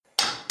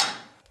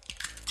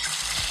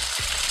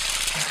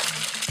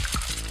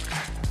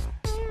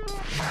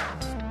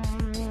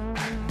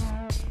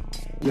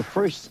Your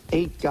first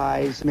 8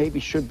 guys maybe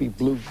should be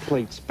blue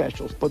plate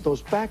specials, but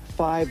those back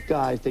 5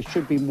 guys, they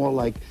should be more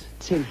like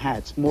tin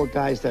hats, more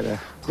guys that are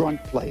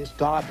grunt players,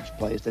 garbage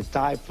players that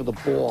dive for the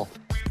ball.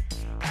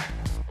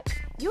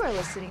 You are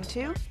listening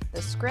to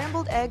the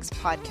Scrambled Eggs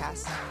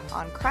podcast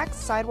on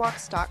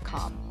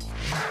cracksidewalks.com.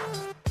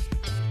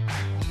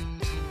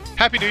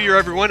 Happy New Year,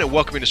 everyone, and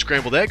welcome to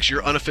Scrambled Eggs,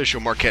 your unofficial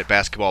Marquette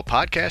basketball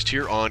podcast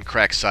here on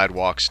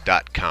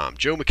cracksidewalks.com.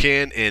 Joe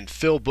McCann and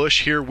Phil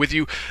Bush here with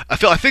you.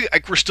 Phil, I think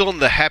we're still in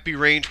the happy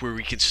range where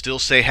we can still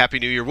say Happy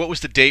New Year. What was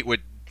the date when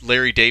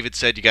Larry David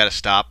said you got to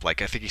stop? I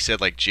think he said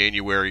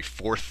January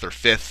 4th or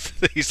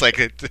 5th. He's like,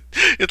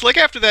 it's like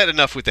after that,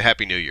 enough with the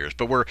Happy New Year's.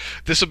 But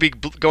this will be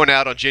going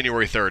out on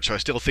January 3rd, so I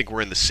still think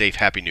we're in the safe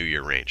Happy New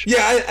Year range.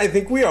 Yeah, I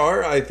think we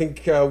are. I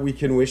think we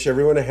can wish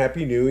everyone a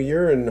Happy New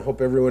Year and hope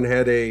everyone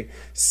had a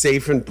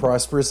safe and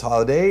prosperous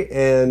holiday.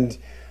 And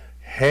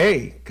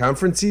hey,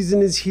 conference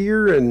season is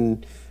here,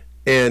 and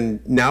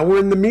now we're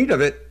in the meat of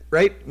it,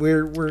 right?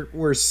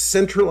 We're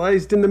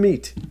centralized in the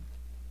meat.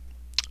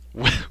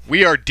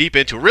 We are deep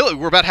into it. Really,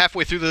 we're about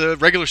halfway through the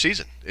regular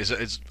season.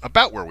 Is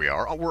about where we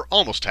are. We're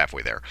almost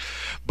halfway there.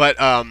 But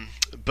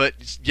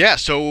yeah,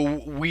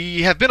 so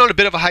we have been on a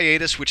bit of a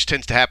hiatus, which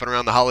tends to happen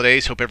around the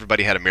holidays. Hope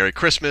everybody had a Merry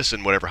Christmas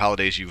and whatever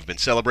holidays you've been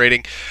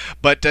celebrating.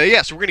 But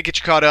yeah, so we're going to get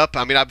you caught up.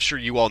 I mean, I'm sure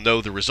you all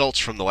know the results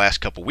from the last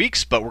couple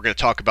weeks, but we're going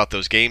to talk about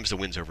those games, the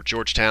wins over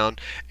Georgetown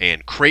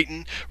and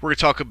Creighton. We're going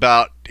to talk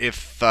about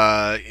if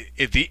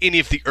any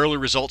of the early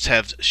results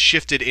have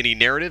shifted any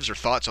narratives or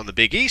thoughts on the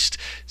Big East.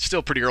 It's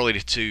still pretty early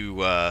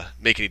to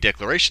make any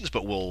declarations,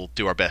 but we'll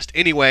do our best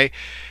anyway.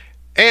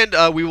 And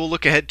we will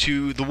look ahead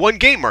to the one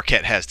game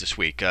Marquette has this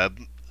week.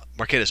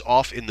 Marquette is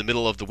off in the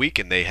middle of the week,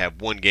 and they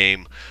have one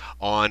game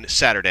on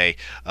Saturday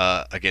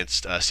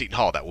against Seton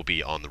Hall. That will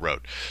be on the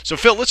road. So,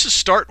 Phil, let's just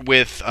start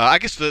with, I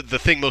guess, the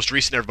thing most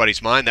recent in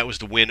everybody's mind. That was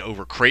the win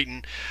over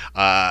Creighton.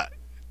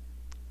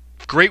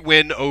 Great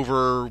win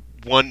over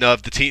one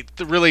of the teams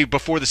really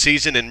before the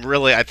season, and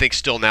really I think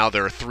still now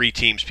there are 3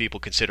 teams people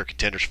consider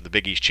contenders for the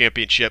Big East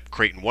Championship,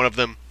 Creighton one of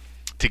them.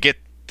 To get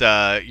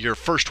your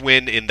first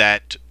win in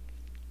that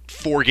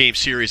 4-game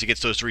series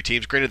against those 3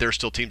 teams, granted there are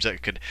still teams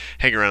that could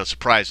hang around and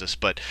surprise us,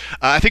 but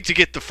I think to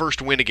get the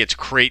first win against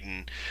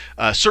Creighton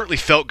certainly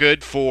felt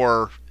good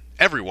for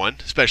everyone,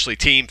 especially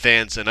team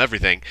fans and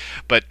everything.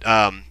 But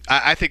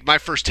I think my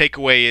first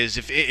takeaway is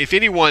if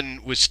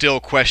anyone was still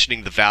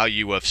questioning the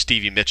value of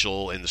Stevie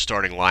Mitchell in the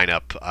starting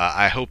lineup,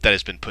 I hope that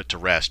has been put to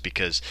rest,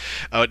 because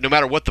no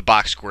matter what the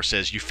box score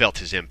says, you felt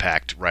his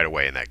impact right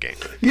away in that game.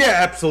 Yeah,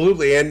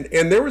 absolutely. And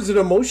there was an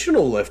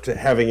emotional lift to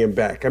having him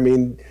back. I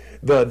mean,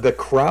 the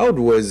crowd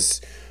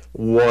was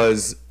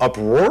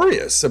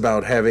uproarious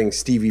about having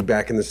Stevie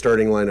back in the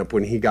starting lineup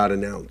when he got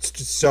announced.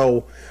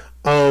 So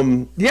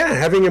yeah,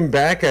 having him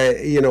back,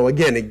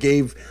 again, it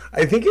gave,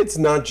 I think it's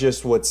not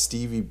just what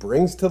Stevie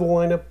brings to the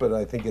lineup, but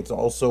I think it's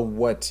also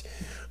what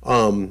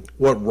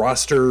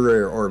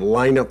roster or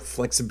lineup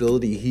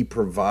flexibility he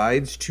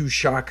provides to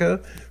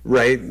Shaka,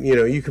 right?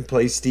 You can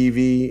play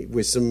Stevie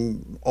with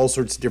all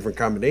sorts of different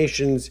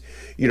combinations.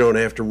 You don't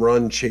have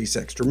to chase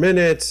extra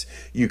minutes.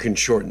 You can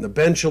shorten the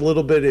bench a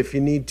little bit if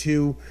you need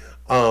to.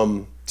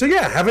 So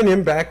yeah, having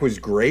him back was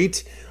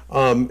great.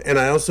 And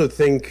I also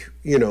think,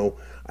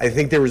 I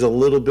think there was a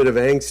little bit of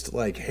angst,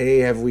 like, hey,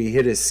 have we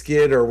hit a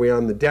skid? Are we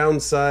on the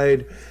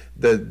downside?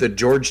 The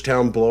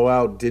Georgetown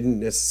blowout didn't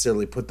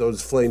necessarily put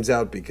those flames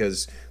out,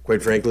 because,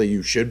 quite frankly,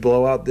 you should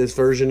blow out this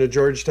version of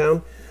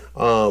Georgetown.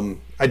 I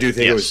do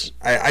think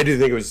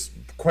it was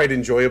quite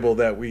enjoyable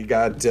that we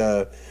got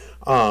that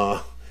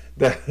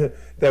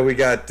we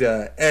got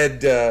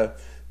Ed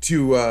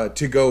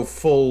to go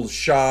full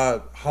Shaw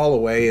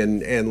Holloway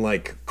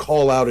and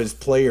call out his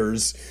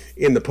players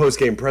in the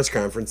post-game press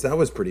conference. That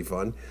was pretty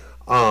fun.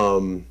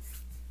 But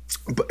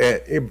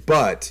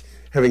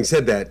having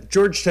said that,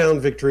 Georgetown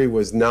victory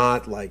was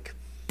not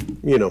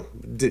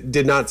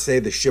did not say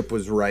the ship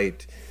was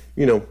right.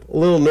 A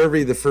little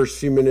nervy the first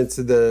few minutes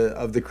of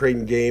the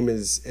Creighton game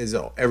as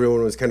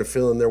everyone was kind of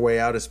feeling their way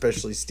out,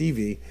 especially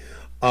Stevie.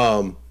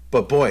 But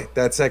boy,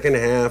 that second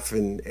half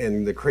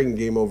and the Creighton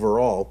game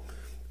overall,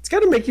 it's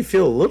got to make you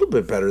feel a little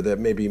bit better that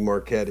maybe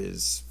Marquette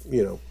is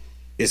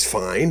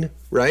fine,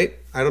 right?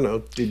 I don't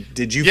know.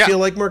 Did you feel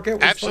like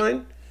Marquette was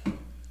fine?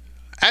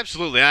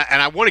 Absolutely,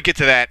 and I want to get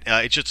to that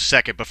in just a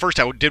second. But first,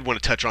 I did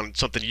want to touch on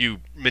something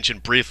you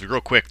mentioned briefly, real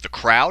quick. The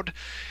crowd,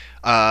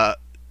 not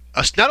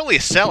only a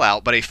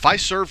sellout, but a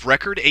Fiserv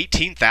record,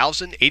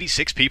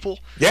 18,086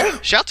 people.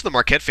 Yeah. Shout out to the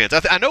Marquette fans.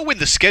 I know when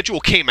the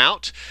schedule came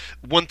out,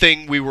 one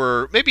thing we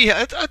were maybe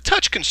a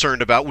touch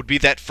concerned about would be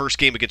that first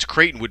game against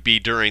Creighton would be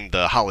during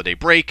the holiday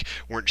break.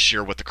 Weren't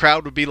sure what the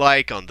crowd would be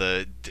like on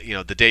the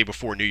day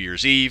before New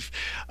Year's Eve.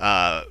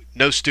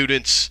 No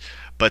students,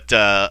 but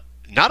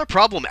not a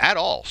problem at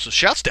all. So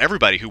shouts to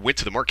everybody who went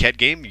to the Marquette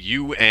game,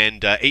 you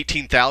and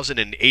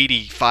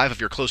 18,085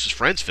 of your closest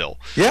friends, Phil.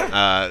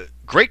 Yeah.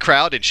 Great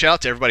crowd, and shout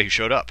out to everybody who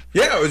showed up.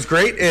 Yeah, it was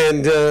great.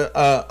 And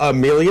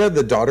Amelia,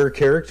 the daughter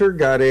character,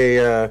 got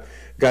a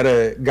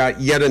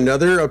got yet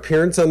another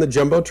appearance on the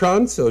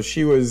Jumbotron. So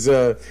she was.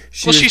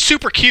 She's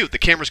super cute. The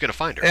camera's going to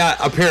find her. Yeah,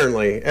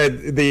 apparently,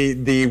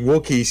 the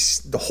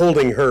Wookiee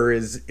holding her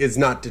is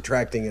not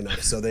detracting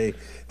enough. So they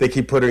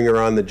keep putting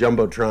her on the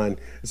Jumbotron,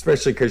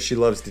 especially because she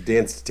loves to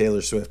dance to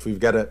Taylor Swift. We've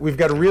got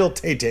a real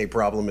Tay-Tay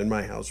problem in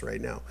my house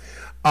right now.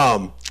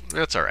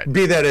 That's all right.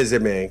 Be that as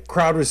it may,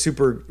 crowd was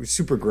super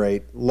super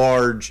great,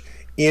 large,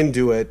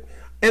 into it.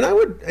 And I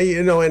would,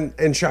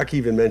 and Shock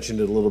even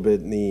mentioned it a little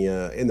bit in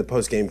the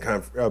post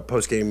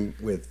game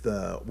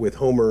with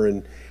Homer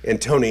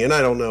and Tony. And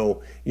I don't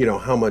know,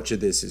 how much of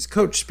this is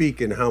coach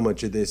speak and how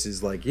much of this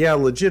is like, yeah,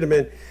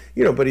 legitimate,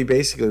 But he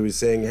basically was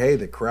saying, hey,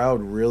 the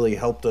crowd really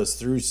helped us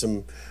through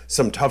some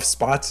tough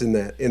spots in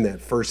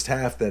that first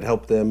half that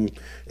helped them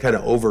kind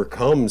of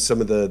overcome some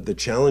of the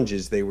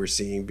challenges they were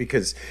seeing.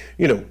 Because,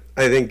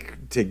 I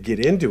think to get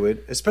into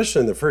it,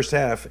 especially in the first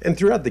half and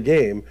throughout the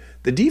game,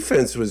 the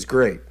defense was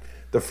great.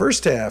 The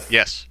first half,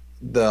 yes,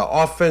 the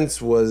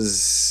offense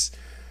was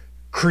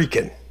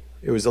creaking.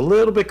 It was a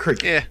little bit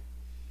creaky. Yeah.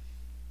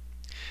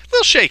 A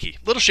little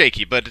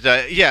shaky, but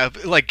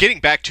like getting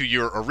back to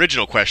your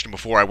original question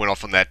before I went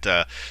off on that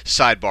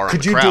sidebar.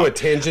 Could you do a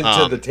tangent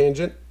to the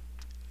tangent?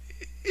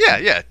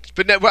 Yeah.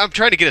 But now, I'm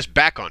trying to get us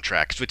back on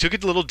track. So we took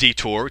a little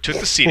detour. We took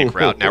the scenic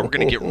route. Now we're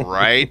going to get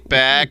right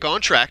back on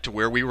track to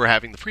where we were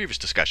having the previous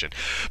discussion.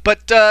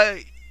 But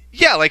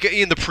yeah, like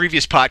in the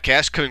previous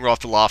podcast, coming off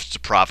the lofts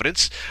of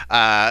Providence,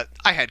 I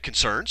had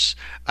concerns.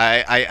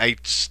 I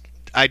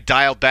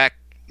dialed back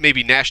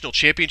maybe national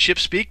championship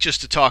speak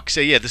just to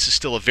say, yeah, this is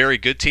still a very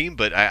good team,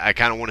 but I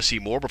kind of want to see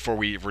more before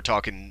we're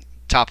talking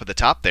top of the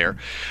top there.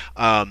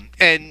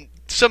 And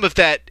some of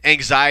that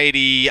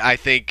anxiety, I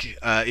think,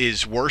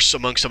 is worse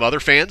among some other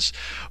fans,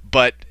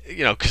 but,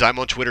 because I'm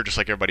on Twitter just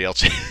like everybody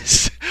else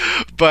is.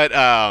 But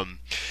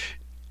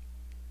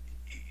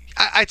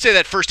I'd say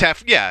that first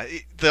half, yeah,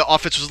 the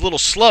offense was a little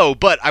slow,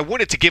 but I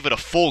wanted to give it a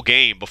full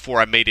game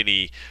before I made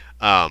any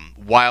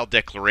wild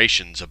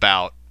declarations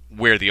about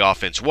where the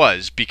offense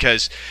was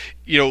because,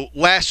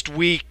 last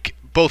week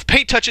both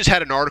Paint Touches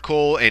had an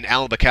article and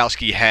Alan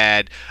Bukowski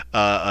had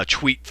a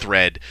tweet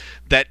thread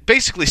that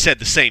basically said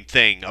the same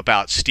thing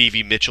about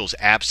Stevie Mitchell's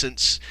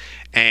absence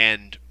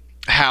and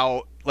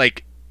how,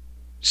 like,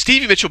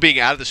 Stevie Mitchell being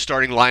out of the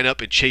starting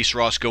lineup and Chase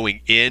Ross going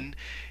in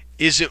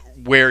isn't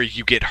where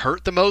you get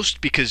hurt the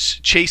most because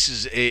Chase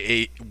is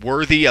a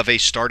worthy of a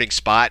starting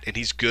spot and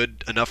he's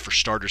good enough for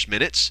starters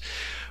minutes.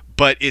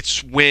 But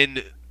it's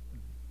when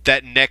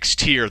that next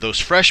tier, those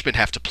freshmen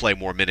have to play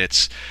more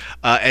minutes.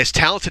 As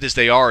talented as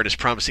they are and as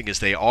promising as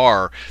they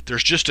are,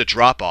 there's just a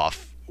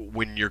drop-off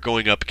when you're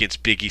going up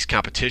against Big East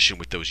competition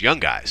with those young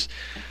guys.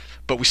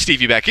 But with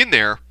Stevie back in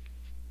there,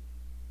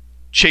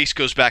 Chase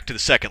goes back to the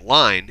second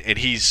line, and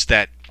he's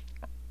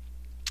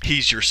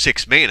your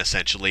sixth man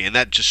essentially, and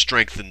that just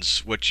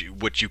strengthens what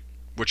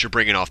you're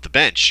bringing off the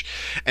bench.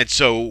 And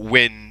so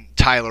when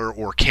Tyler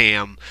or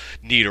Cam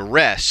need a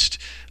rest,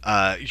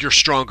 you're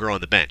stronger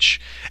on the bench.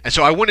 And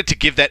so I wanted to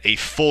give that a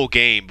full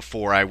game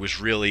before I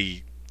was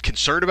really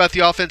concerned about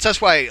the offense.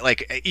 That's why,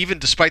 like, even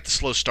despite the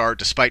slow start,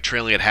 despite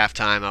trailing at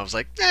halftime, I was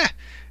like,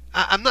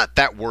 I'm not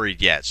that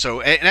worried yet.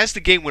 So, and as the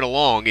game went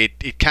along,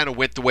 it kind of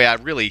went the way I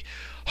really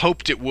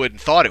hoped it would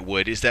and thought it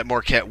would, is that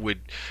Marquette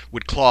would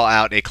claw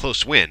out a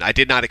close win. I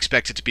did not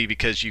expect it to be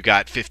because you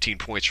got 15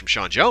 points from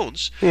Sean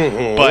Jones,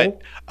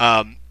 but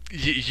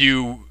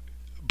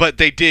but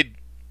they did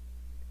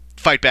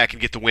fight back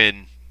and get the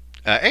win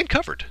and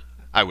covered,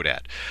 I would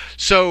add.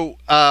 So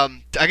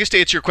I guess to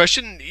answer your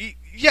question,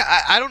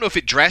 yeah, I don't know if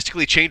it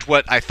drastically changed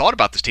what I thought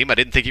about this team. I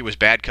didn't think it was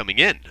bad coming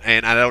in,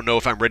 and I don't know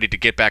if I'm ready to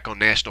get back on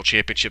national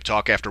championship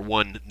talk after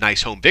one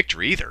nice home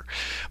victory either.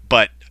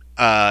 But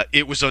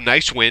it was a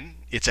nice win.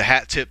 It's a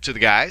hat tip to the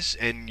guys,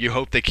 and you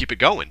hope they keep it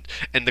going.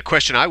 And the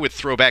question I would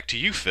throw back to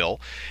you, Phil,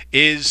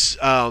 is,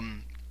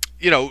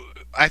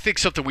 I think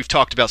something we've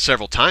talked about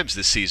several times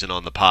this season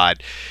on the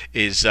pod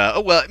is,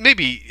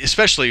 maybe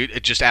especially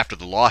just after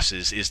the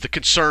losses, is the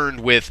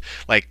concern with,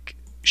 like,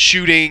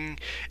 shooting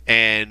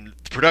and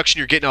the production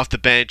you're getting off the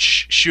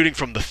bench, shooting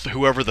from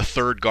whoever the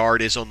third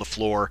guard is on the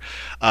floor.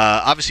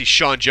 Obviously,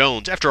 Sean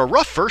Jones, after a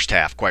rough first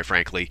half, quite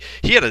frankly,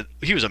 he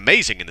was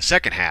amazing in the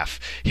second half.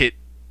 Hit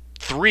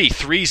 3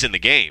 threes in the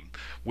game,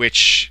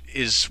 which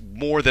is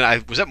more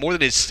than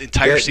his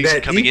entire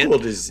season coming in.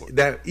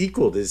 That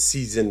equaled his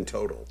season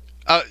total.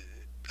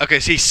 Okay,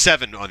 so he's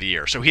 7 on the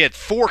year. So he had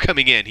 4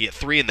 coming in. He had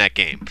 3 in that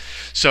game.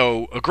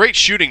 So a great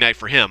shooting night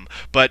for him.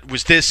 But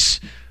was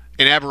this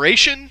an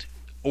aberration,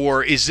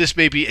 or is this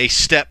maybe a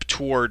step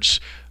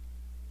towards,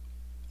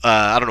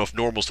 I don't know if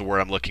normal's the word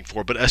I'm looking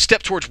for, but a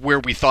step towards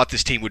where we thought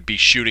this team would be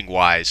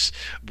shooting-wise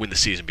when the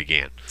season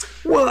began?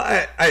 Well,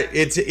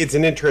 it's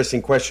an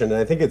interesting question,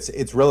 and I think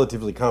it's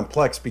relatively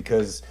complex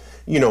because,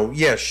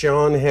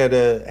 Sean had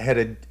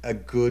a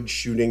good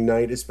shooting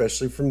night,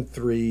 especially from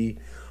 3.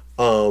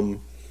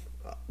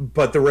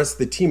 But the rest of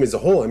the team as a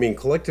whole, I mean,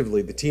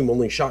 collectively, the team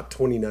only shot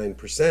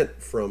 29%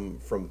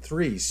 from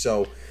 3.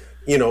 So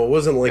You know, it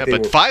wasn't like they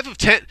but were 5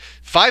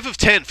 of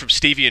 10 from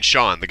Stevie and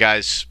Sean, the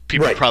guys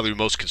people are probably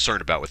most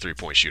concerned about with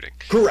 3-point shooting.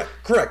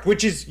 Correct.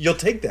 Which is, you'll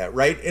take that,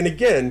 right? And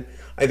again,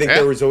 I think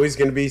there was always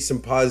going to be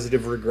some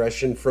positive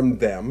regression from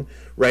them,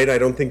 right? I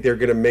don't think they're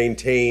going to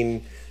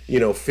maintain,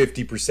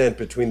 50%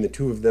 between the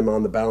two of them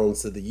on the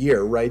balance of the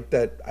year, right?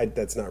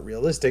 That's not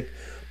realistic.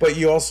 But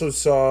you also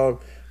saw,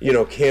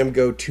 Cam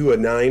go 2 of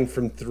 9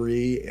 from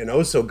 3 and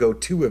also go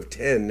 2 of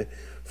 10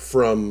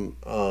 from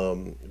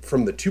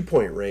the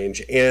 2-point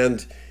range.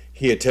 And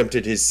he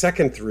attempted his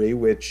second 3,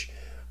 which,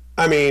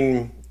 I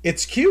mean,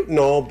 it's cute and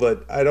all,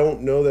 but I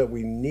don't know that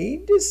we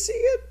need to see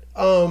it.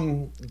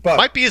 But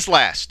might be his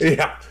last.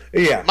 Yeah.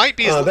 Might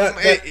be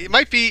it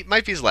might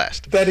be his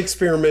last. That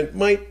experiment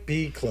might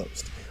be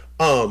closed.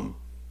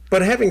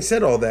 But having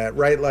said all that,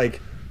 right,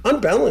 like,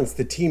 unbalanced,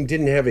 the team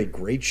didn't have a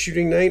great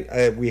shooting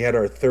night. We had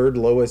our third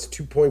lowest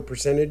 2-point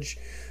percentage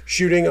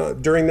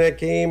shooting during that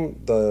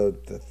game,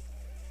 the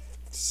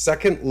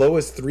second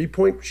lowest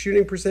 3-point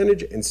shooting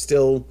percentage, and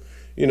still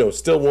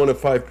won a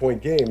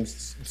 5-point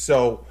games.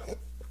 So,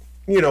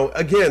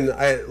 again,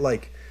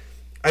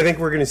 I think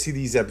we're going to see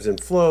these ebbs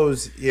and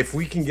flows. If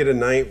we can get a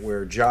night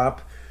where Jop,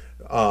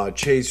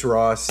 Chase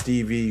Ross,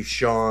 Stevie,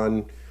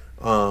 Sean,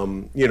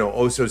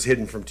 Oso's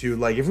hitting from 2,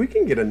 like, if we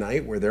can get a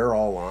night where they're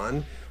all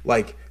on,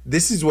 like,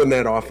 this is when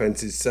that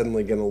offense is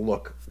suddenly going to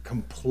look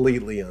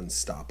completely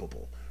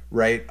unstoppable,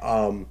 right?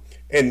 And,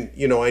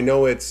 I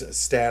know it's a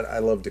stat I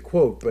love to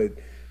quote, but,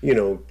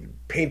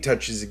 paint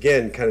touches,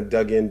 again, kind of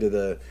dug into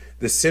the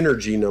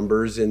synergy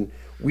numbers, and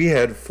we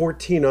had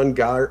 14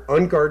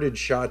 unguarded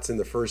shots in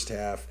the first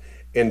half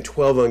and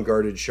 12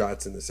 unguarded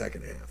shots in the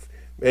second half.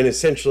 And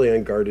essentially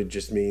unguarded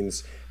just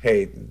means,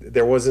 hey,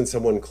 there wasn't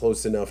someone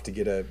close enough to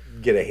get a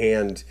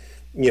hand,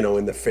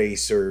 in the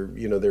face, or,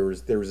 there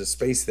was a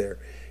space there.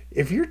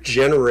 If you're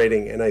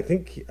generating, and I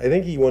think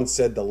he once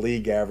said the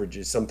league average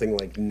is something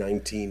like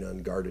 19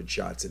 unguarded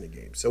shots in a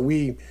game. So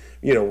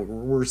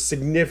we're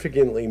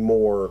significantly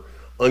more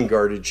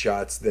unguarded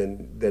shots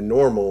than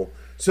normal.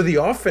 So the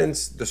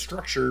offense, the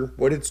structure,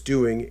 what it's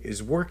doing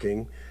is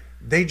working.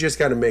 They just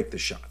got to make the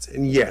shots.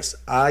 And yes,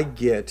 I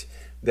get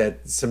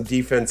that some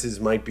defenses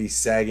might be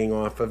sagging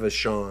off of a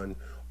Sean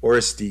or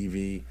a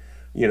Stevie,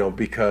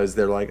 because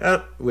they're like,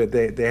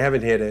 they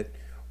haven't hit it.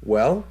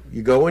 Well,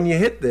 you go and you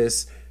hit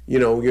this.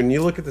 When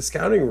you look at the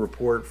scouting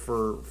report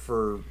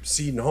for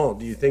Seton Hall,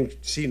 do you think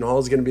Seton Hall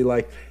is going to be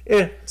like,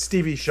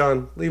 Stevie,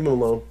 Sean, leave them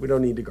alone. We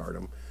don't need to guard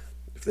them.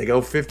 If they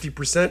go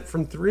 50%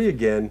 from 3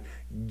 again,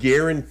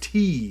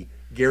 guarantee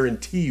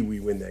we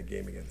win that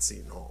game against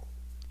Seton Hall.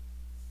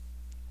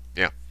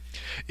 Yeah.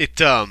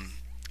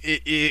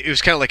 It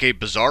was kind of like a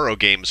bizarro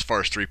game as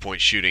far as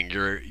 3-point shooting.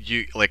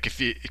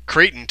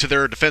 Creighton, to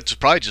their defense, was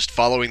probably just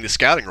following the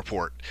scouting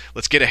report.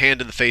 Let's get a hand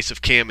in the face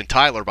of Cam and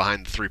Tyler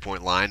behind the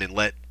 3-point line and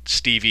let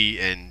Stevie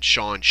and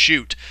Sean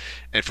shoot.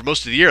 And for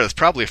most of the year, that's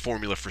probably a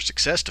formula for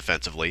success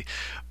defensively.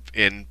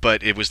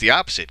 But it was the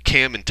opposite.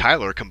 Cam and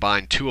Tyler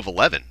combined 2 of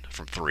 11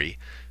 from 3.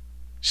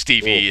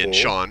 Stevie and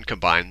Sean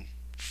combined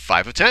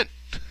 5 of 10.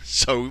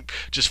 So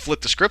just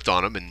flip the script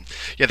on them. And,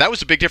 yeah, that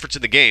was a big difference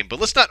in the game. But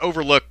let's not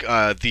overlook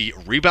the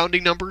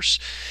rebounding numbers.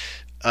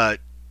 Oso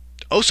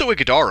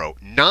Iguodaro,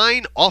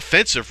 9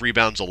 offensive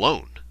rebounds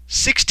alone.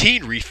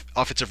 16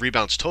 offensive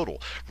rebounds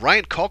total.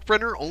 Ryan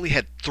Kalkbrenner only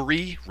had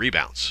 3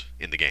 rebounds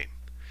in the game.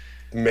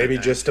 Maybe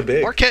just a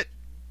big. Marquette.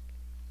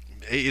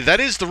 That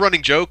is the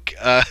running joke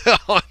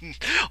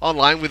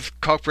online with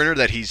Kalkbrenner,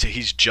 that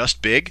he's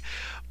just big.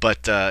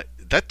 But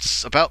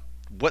that's about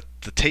what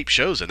the tape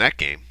shows in that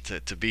game,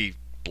 to be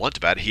blunt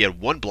about it. He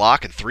had 1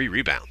 block and 3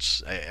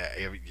 rebounds.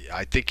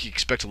 I think you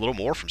expect a little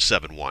more from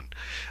 7-1.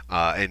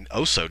 And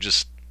Oso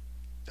just,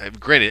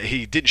 granted,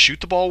 he didn't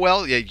shoot the ball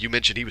well. Yeah, you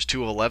mentioned he was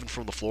 2 of 11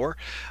 from the floor.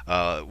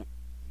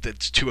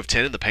 That's 2 of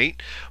 10 in the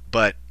paint.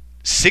 But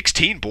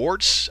 16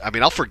 boards, I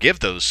mean, I'll forgive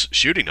those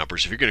shooting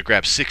numbers if you're going to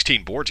grab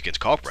 16 boards against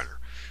Kalkbrenner.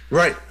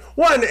 Right.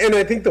 Well, and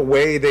I think the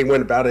way they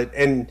went about it,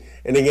 and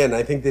again,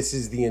 I think this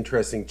is the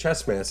interesting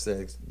chess match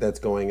that's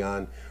going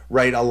on,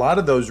 right? A lot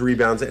of those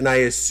rebounds, and I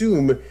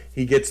assume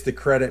he gets the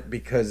credit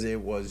because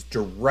it was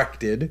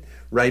directed,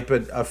 right?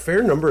 But a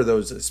fair number of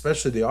those,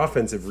 especially the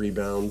offensive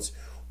rebounds,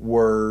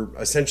 were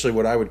essentially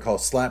what I would call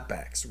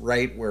slapbacks,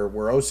 right? Where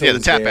Oso the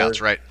tap outs,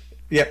 right?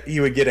 Yeah,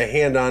 you would get a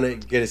hand on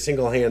it, get a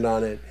single hand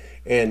on it,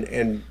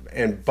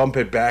 and bump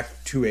it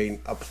back to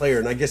a player.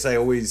 And I guess I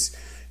always,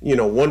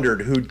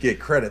 wondered who'd get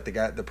credit,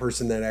 the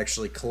person that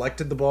actually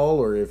collected the ball,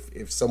 or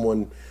if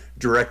someone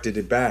directed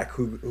it back,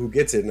 who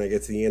gets it. And I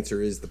guess the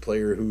answer is the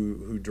player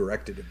who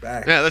directed it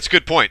back. Yeah, that's a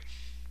good point.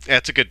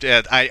 That's a good.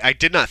 I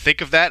did not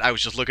think of that. I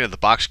was just looking at the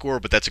box score,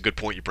 but that's a good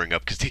point you bring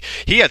up, because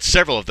he had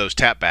several of those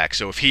tap backs.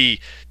 So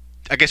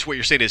I guess what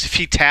you're saying is if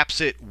he taps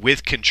it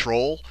with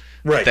control,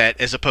 right, that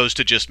as opposed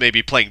to just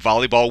maybe playing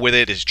volleyball with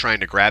it, is trying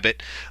to grab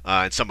it,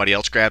 and somebody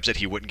else grabs it,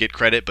 he wouldn't get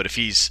credit. But if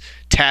he's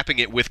tapping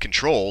it with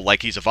control,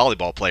 like he's a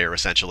volleyball player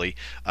essentially,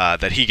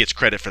 that he gets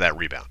credit for that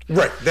rebound.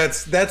 Right.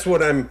 That's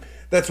what I'm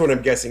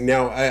guessing.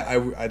 Now,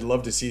 I'd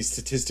love to see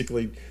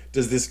statistically,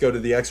 does this go to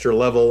the extra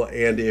level?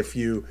 And if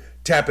you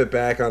tap it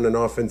back on an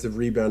offensive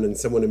rebound and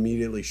someone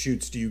immediately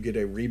shoots, do you get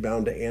a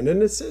rebound and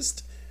an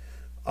assist?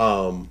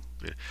 But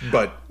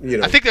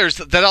I think there's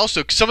that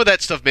also. Some of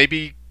that stuff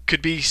maybe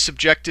could be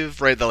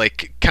subjective, right?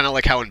 Like kind of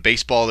like how in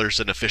baseball there's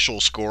an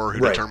official scorer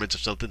who determines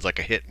if something's like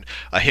a hit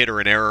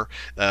or an error.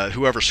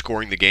 Whoever's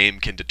scoring the game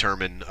can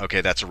determine, okay,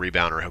 that's a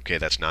rebound, or okay,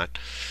 that's not.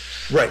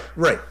 Right,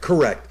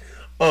 correct.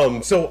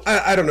 So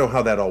I don't know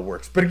how that all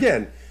works, but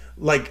again,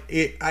 like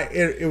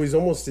it was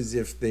almost as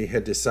if they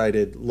had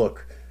decided,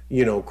 look,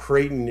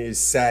 Creighton is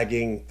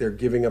sagging, they're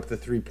giving up the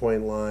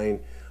 3-point line.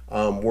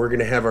 We're going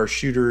to have our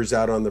shooters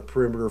out on the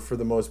perimeter for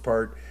the most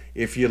part.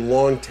 If you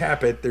long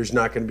tap it, there's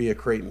not going to be a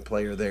Creighton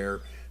player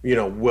there.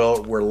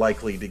 We're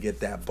likely to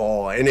get that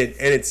ball, and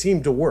it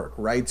seemed to work,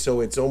 right?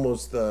 So it's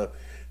almost the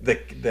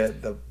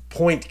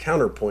point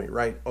counterpoint,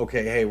 right?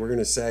 Okay, hey, we're going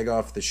to sag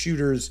off the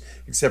shooters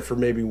except for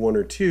maybe one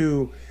or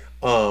two,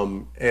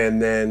 and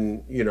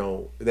then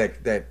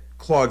that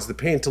clogs the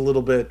paint a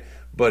little bit.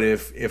 But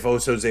if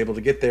Oso's able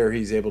to get there,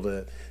 he's able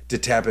to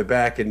tap it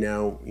back, and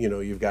now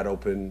you've got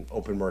open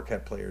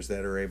Marquette players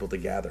that are able to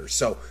gather.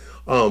 So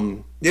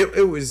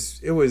it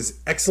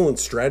was excellent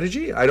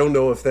strategy. I don't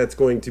know if that's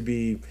going to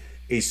be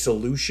a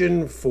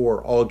solution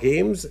for all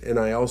games, and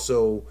I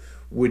also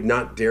would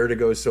not dare to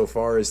go so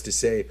far as to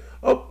say,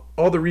 oh,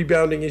 all the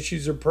rebounding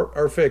issues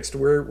are fixed.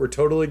 We're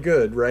totally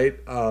good, right?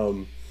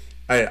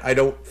 I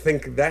don't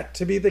think that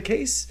to be the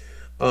case.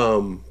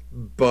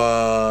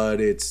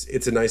 But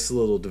it's a nice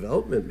little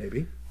development,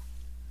 maybe.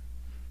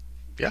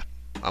 Yeah,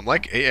 I'm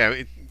like,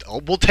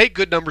 we'll take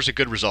good numbers and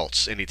good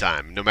results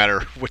anytime, no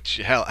matter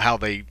how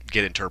they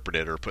get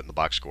interpreted or put in the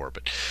box score.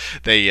 But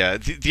they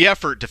the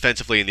effort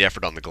defensively and the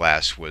effort on the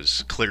glass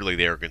was clearly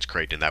there against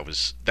Creighton. That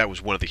was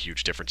one of the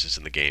huge differences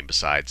in the game,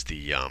 besides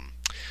the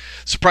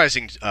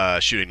surprising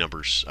shooting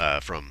numbers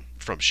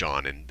from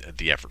Sean and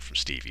the effort from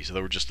Stevie. So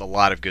there were just a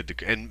lot of good.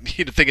 And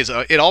the thing is,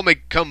 it all may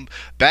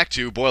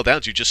boil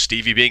down to just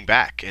Stevie being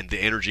back and the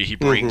energy he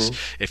brings.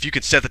 Mm-hmm. If you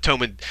could set the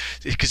tone,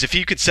 because if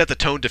you could set the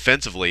tone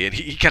defensively, and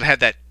he kind of had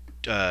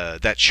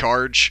that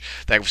charge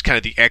that was kind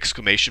of the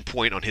exclamation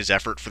point on his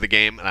effort for the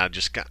game, and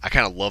I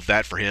kind of love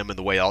that for him and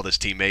the way all his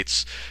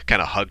teammates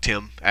kind of hugged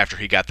him after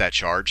he got that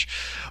charge.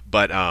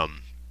 But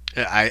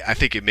I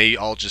think it may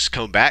all just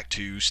come back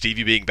to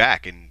Stevie being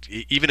back, and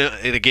even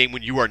in a game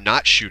when you are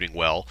not shooting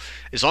well,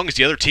 as long as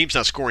the other team's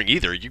not scoring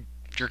either,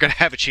 you're going to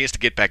have a chance to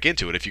get back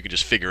into it if you can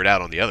just figure it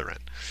out on the other end.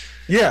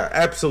 Yeah,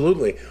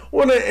 absolutely.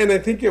 Well, and I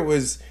think it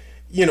was,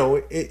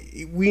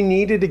 we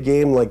needed a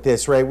game like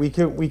this, right? We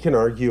can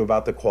argue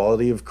about the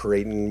quality of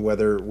Creighton,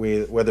 whether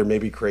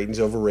maybe Creighton's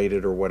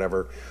overrated or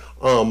whatever,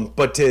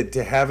 but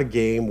to have a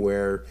game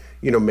where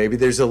maybe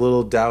there's a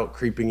little doubt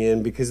creeping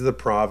in because of the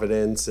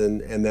Providence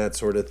and that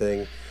sort of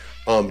thing.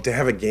 To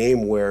have a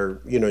game where,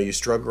 you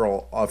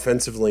struggle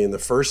offensively in the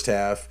first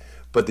half,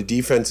 but the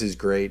defense is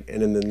great.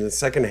 And then in the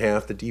second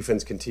half, the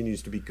defense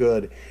continues to be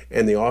good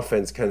and the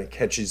offense kind of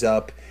catches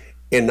up.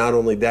 And not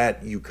only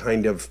that,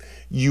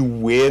 you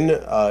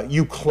win,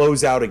 you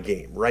close out a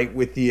game, right?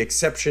 With the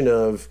exception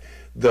of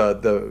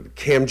the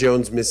Cam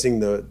Jones missing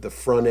the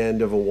front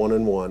end of a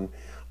 1-on-1.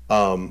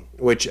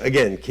 Which,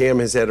 again, Cam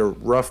has had a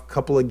rough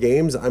couple of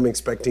games. I'm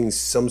expecting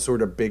some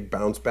sort of big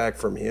bounce back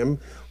from him.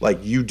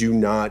 Like, you do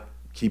not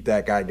keep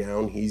that guy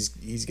down. He's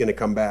going to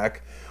come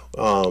back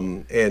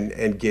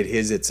and get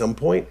his at some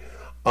point.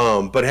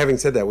 But having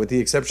said that, with the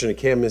exception of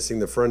Cam missing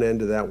the front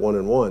end of that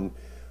 1-on-1,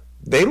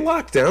 they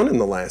locked down in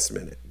the last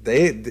minute.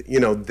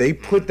 They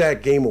put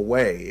that game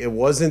away. It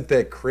wasn't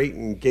that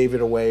Creighton gave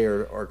it away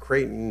or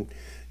Creighton,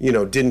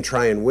 didn't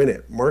try and win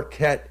it.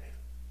 Marquette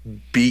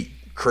beat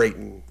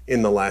Creighton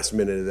in the last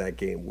minute of that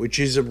game, which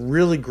is a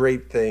really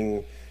great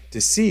thing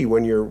to see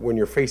when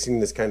you're facing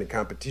this kind of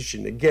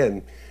competition.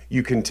 Again,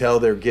 you can tell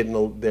they're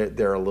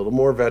a little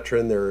more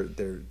veteran.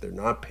 They're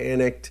not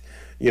panicked.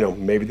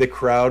 Maybe the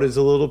crowd is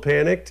a little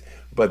panicked,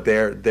 but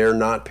they're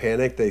not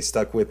panicked. They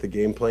stuck with the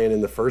game plan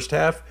in the first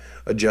half,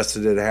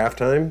 adjusted at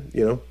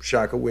halftime.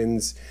 Shaka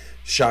wins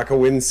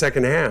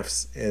second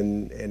halves,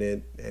 and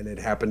it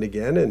happened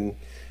again,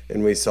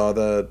 and we saw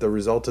the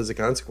result as a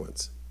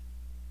consequence.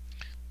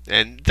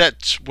 And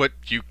that's what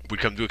you would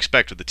come to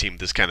expect with a team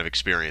with this kind of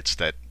experience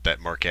that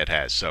Marquette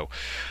has. So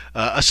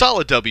a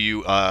solid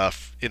W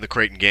in the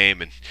Creighton game.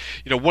 And,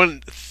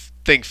 one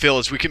thing, Phil,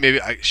 is we can maybe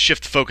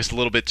shift the focus a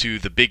little bit to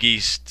the Big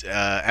East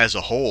as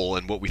a whole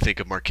and what we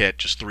think of Marquette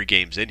just 3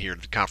 games in here in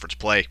the conference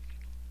play.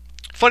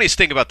 Funniest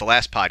thing about the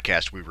last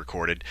podcast we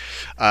recorded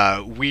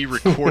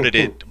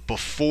it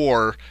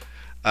before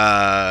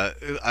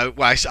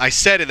I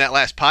said in that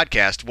last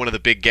podcast one of the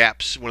big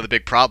gaps, one of the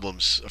big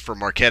problems for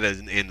Marquette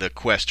in the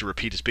quest to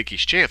repeat as Big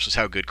East champs was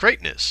how good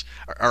Creighton is,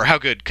 or how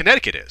good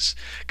Connecticut is,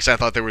 because I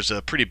thought there was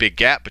a pretty big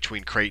gap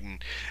between Creighton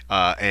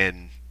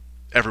and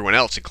everyone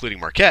else, including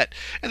Marquette.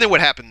 And then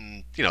what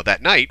happened,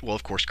 that night? Well,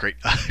 of course,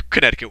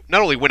 Connecticut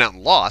not only went out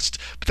and lost,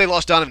 but they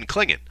lost Donovan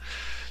Clingan.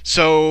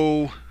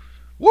 So,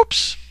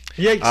 whoops.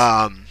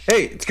 Yikes.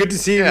 Hey, it's good to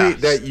see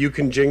that you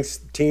can jinx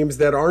teams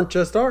that aren't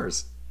just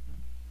ours.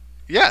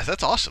 Yeah,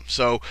 that's awesome.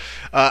 So,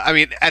 I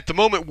mean, at the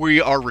moment we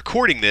are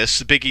recording this,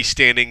 the Big East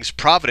standings,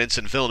 Providence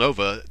and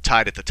Villanova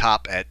tied at the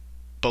top at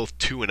both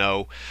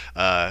 2-0.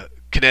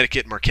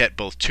 Connecticut and Marquette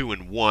both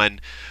 2-1.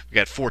 We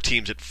got 4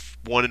 teams at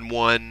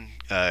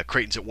 1-1.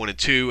 Creighton's at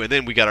 1-2, and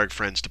then we got our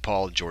friends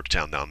DePaul and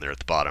Georgetown down there at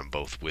the bottom,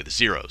 both with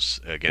zeros.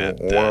 Again, at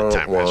the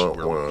time as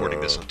we're recording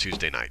this on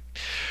Tuesday night.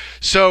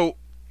 So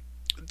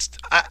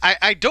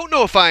I don't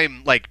know if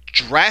I'm like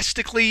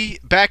drastically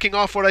backing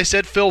off what I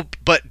said, Phil,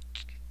 but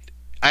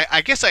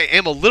I guess I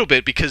am a little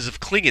bit because of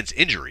Klingen's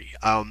injury.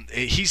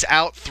 He's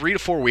out 3 to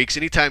 4 weeks.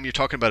 Anytime you're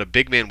talking about a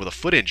big man with a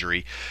foot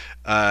injury,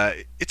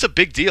 it's a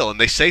big deal.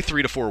 And they say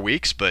 3 to 4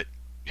 weeks, but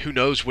who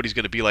knows what he's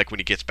going to be like when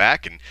he gets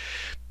back and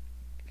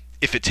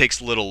if it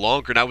takes a little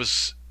longer. And I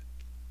was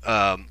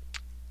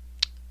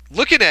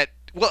looking at,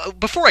 well,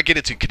 before I get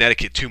into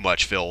Connecticut too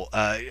much, Phil,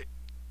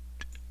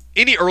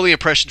 any early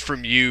impressions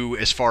from you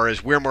as far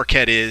as where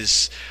Marquette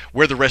is,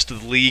 where the rest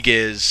of the league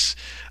is,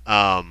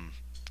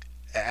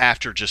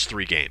 after just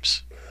 3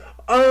 games?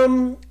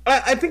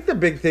 I think the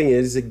big thing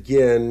is,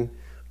 again,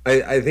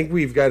 I think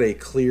we've got a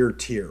clear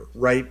tier,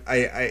 right?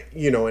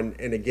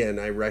 And again,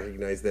 I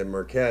recognize that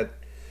Marquette,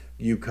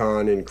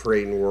 UConn, and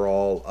Creighton were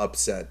all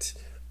upset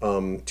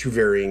to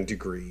varying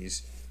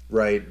degrees,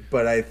 right?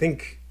 But I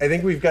think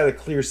we've got a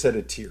clear set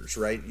of tiers,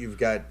 right? You've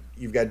got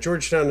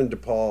Georgetown and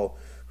DePaul,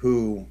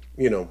 who,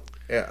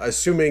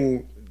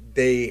 assuming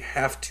they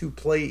have to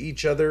play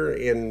each other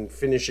and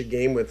finish a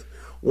game with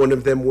one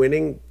of them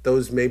winning,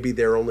 those may be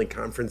their only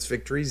conference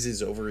victories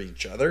is over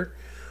each other.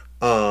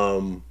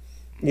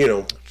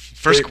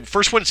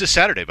 First one's this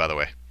Saturday, by the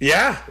way.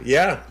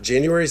 Yeah,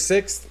 January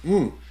 6th.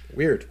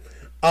 Weird.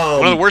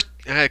 One of the worst.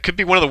 It could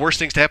be one of the worst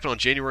things to happen on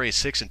January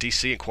 6th in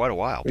DC in quite a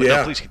while. But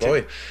no, please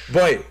continue.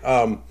 Boy,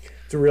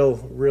 it's a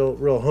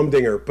real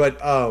humdinger.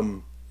 But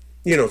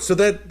so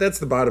that's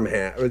the bottom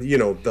half.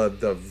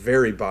 The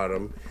very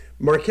bottom.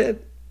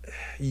 Marquette,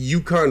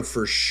 UConn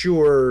for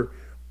sure.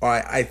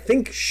 I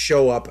think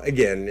show up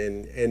again,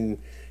 and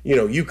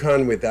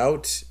UConn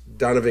without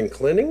Donovan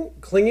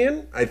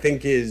Clingan, I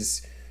think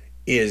is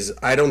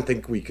I don't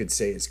think we could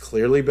say is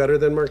clearly better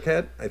than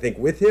Marquette. I think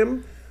with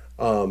him,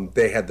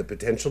 they had the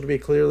potential to be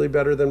clearly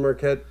better than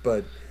Marquette,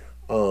 but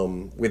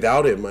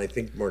without him, I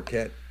think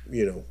Marquette,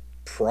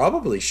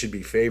 probably should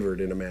be favored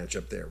in a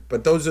matchup there.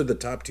 But those are the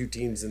top 2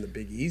 teams in the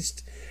Big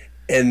East,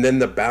 and then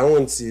the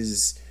balance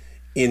is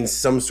in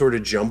some sort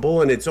of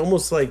jumble, and it's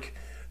almost like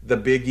the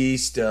Big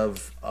East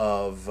of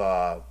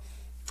I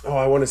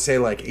want to say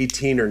like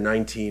 18 or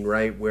 19,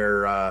 right?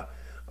 Where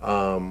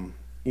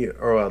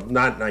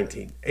not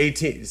 19,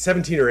 18,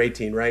 17 or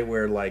 18, right?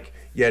 Where like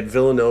you had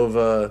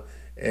Villanova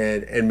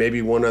and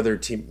maybe one other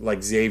team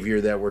like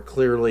Xavier that were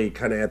clearly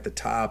kind of at the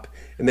top,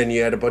 and then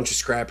you had a bunch of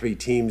scrappy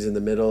teams in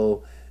the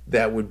middle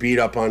that would beat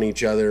up on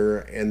each other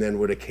and then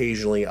would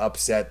occasionally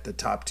upset the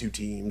top 2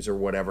 teams or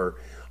whatever,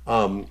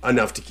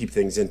 enough to keep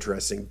things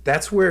interesting.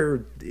 That's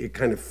where it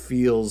kind of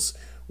feels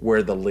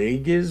where the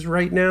league is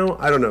right now.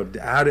 I don't know.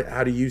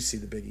 How do you see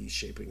the Big East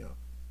shaping up?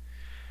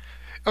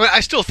 I mean, I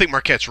still think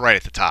Marquette's right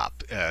at the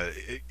top.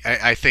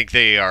 I think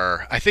they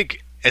are. I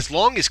think as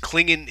long as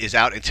Clingan is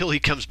out until he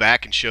comes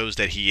back and shows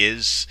that he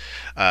is,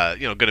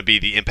 going to be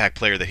the impact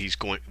player that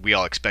we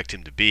all expect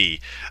him to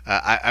be,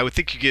 I would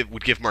think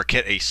would give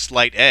Marquette a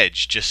slight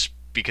edge just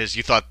because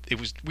we thought it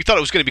was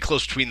going to be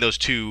close between those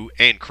 2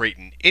 and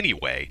Creighton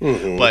anyway.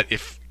 Mm-hmm. But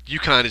if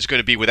UConn is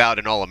going to be without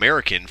an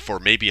All-American for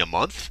maybe a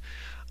month,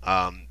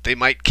 they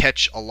might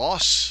catch a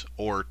loss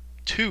or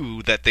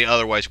 2 that they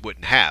otherwise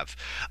wouldn't have.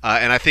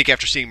 And I think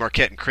after seeing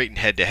Marquette and Creighton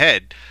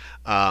head-to-head,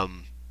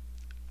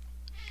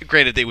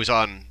 granted they was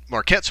on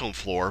Marquette's home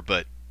floor,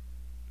 but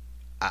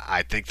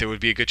I think there would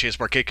be a good chance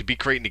Marquette could beat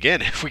Creighton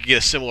again if we could get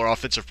a similar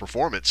offensive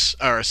performance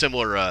or a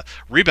similar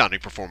rebounding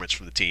performance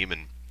from the team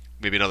and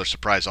maybe another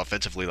surprise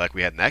offensively like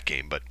we had in that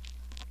game. But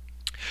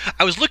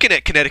I was looking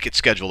at Connecticut's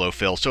schedule, though,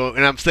 Phil,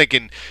 and I'm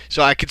thinking,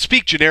 so I could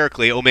speak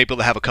generically, maybe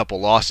they'll have a couple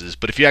losses,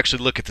 but if you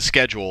actually look at the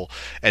schedule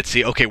and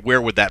see, okay,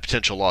 where would that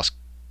potential loss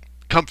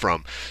come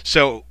from?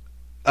 So,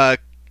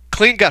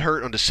 Kling got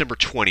hurt on December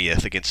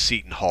 20th against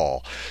Seton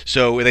Hall.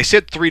 So they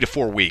said 3 to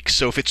 4 weeks.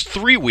 So if it's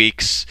 3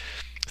 weeks,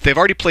 they've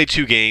already played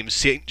 2 games,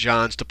 St.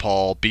 John's,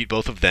 DePaul, beat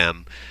both of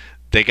them.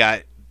 They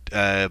got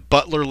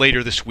Butler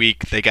later this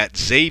week. They got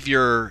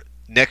Xavier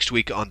next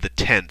week on the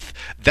 10th.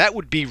 That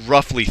would be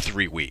roughly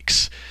 3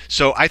 weeks.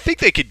 So I think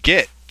they could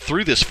get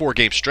through this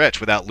 4-game stretch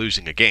without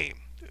losing a game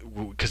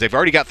because they've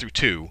already got through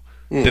 2.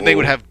 Mm-hmm. Then they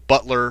would have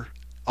Butler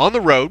on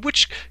the road,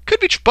 which could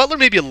be Butler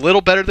maybe a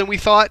little better than we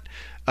thought.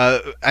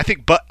 I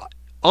think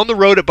on the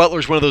road at Butler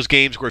is one of those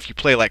games where if you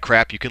play like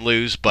crap, you can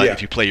lose, but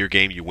if you play your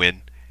game, you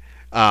win.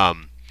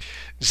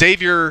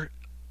 Xavier,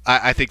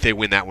 I think they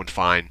win that one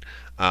fine,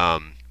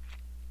 even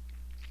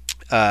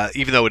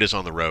though it is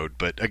on the road.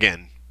 But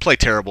again, play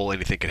terrible,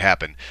 anything could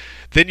happen.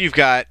 Then you've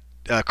got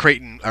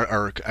Creighton,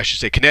 or I should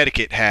say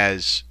Connecticut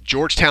has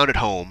Georgetown at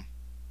home.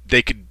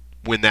 They could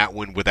win that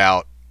one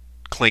without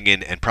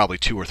Klingan and probably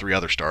 2 or 3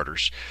 other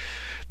starters.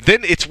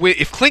 Then it's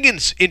if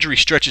Klingen's injury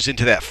stretches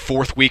into that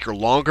fourth week or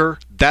longer,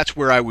 that's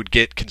where I would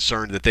get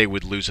concerned that they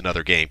would lose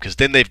another game, because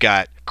then they've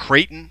got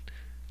Creighton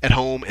at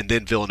home and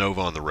then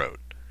Villanova on the road.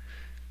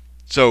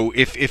 So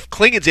if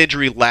Klingen's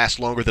injury lasts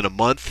longer than a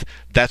month,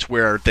 that's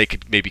where they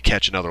could maybe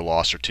catch another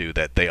loss or two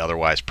that they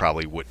otherwise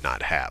probably would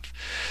not have.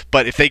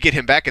 But if they get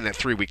him back in that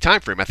 3-week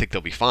time frame, I think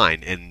they'll be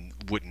fine and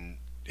wouldn't.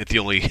 The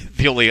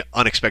only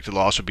unexpected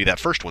loss would be that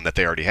first one that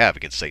they already have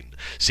against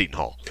Seton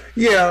Hall.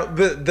 Yeah,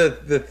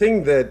 the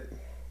thing that,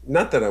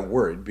 not that I'm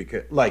worried,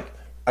 because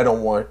I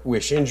don't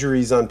wish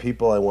injuries on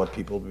people. I want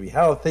people to be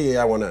healthy.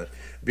 I want to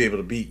be able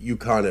to beat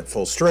UConn at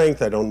full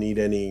strength. I don't need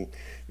any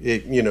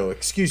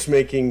excuse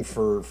making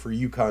for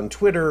UConn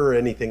Twitter or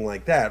anything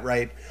like that,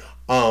 right?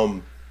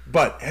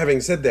 But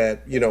having said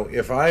that,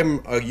 if I'm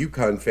a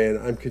UConn fan,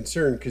 I'm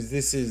concerned because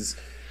this is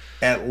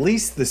at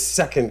least the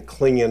second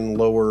Klingen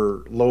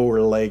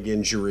lower leg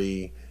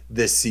injury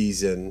this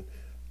season.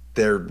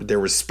 There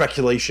was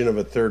speculation of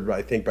a third,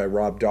 I think, by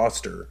Rob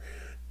Doster.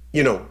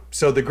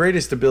 So the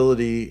greatest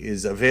ability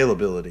is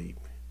availability.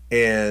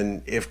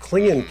 And if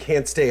Klingen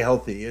can't stay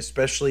healthy,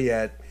 especially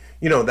at,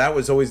 that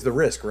was always the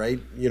risk, right?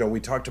 We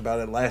talked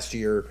about it last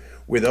year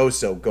with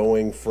Oso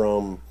going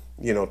from,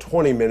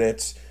 20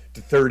 minutes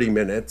to 30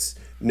 minutes.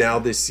 Now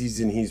this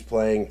season he's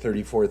playing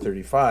 34,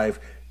 35.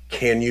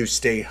 Can you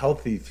stay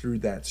healthy through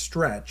that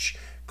stretch?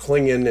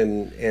 Klingen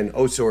and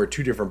Oso are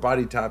two different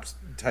body types,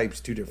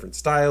 two different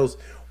styles,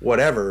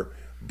 whatever.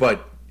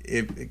 But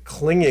if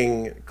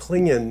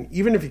Klingen,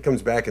 even if he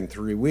comes back in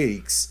 3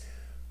 weeks,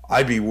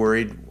 I'd be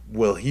worried,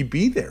 will he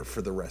be there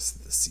for the rest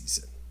of the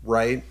season,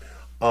 right?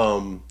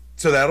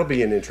 So that'll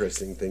be an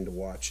interesting thing to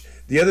watch.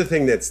 The other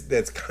thing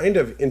that's kind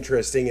of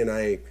interesting, and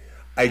I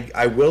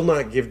will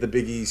not give the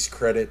Big East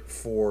credit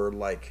for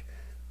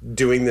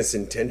doing this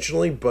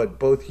intentionally, but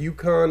both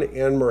UConn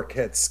and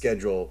Marquette's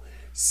schedule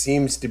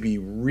seems to be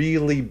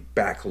really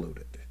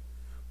backloaded.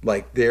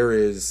 There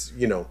is,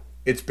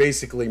 it's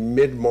basically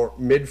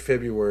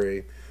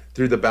mid-February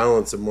through the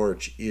balance of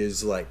March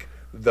is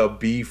the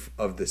beef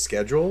of the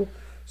schedule.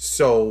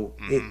 So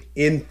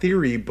in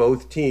theory,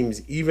 both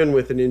teams, even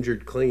with an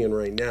injured Klingen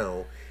right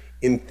now,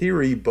 in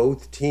theory,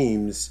 both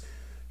teams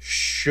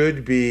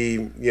should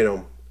be,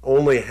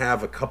 only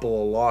have a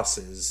couple of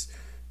losses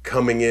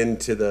coming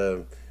into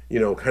the,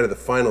 kind of the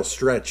final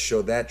stretch.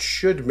 So that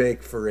should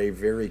make for a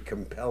very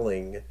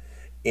compelling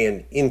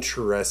and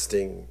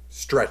interesting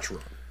stretch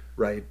run,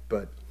 right?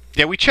 But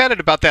yeah, we chatted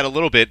about that a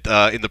little bit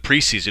in the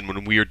preseason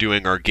when we were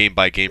doing our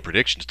game-by-game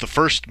predictions. The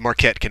first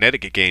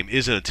Marquette-Connecticut game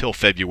isn't until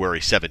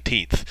February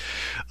 17th.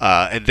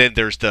 And then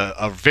there's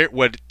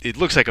what it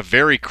looks like a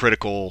very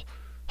critical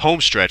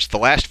home stretch. The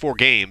last 4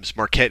 games,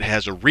 Marquette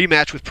has a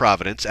rematch with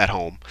Providence at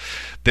home.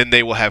 Then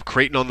they will have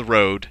Creighton on the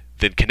road,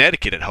 then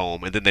Connecticut at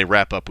home, and then they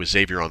wrap up with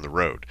Xavier on the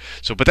road.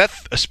 So, but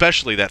that's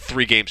especially that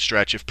 3-game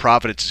stretch. If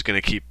Providence is going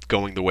to keep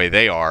going the way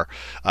they are,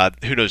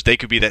 who knows? They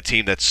could be that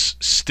team that's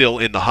still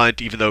in the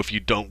hunt, even though if you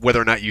don't,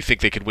 whether or not you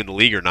think they could win the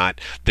league or not,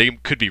 they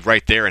could be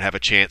right there and have a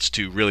chance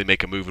to really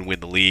make a move and win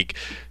the league.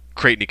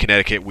 Creighton and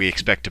Connecticut, we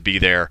expect to be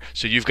there.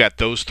 So you've got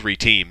those 3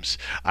 teams.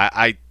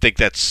 I think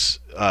that's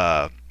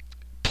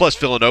plus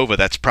Villanova.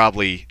 That's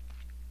probably.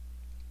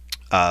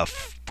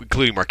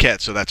 Including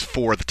Marquette, so that's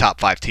 4 of the top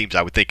 5 teams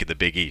I would think in the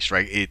Big East,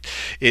 right?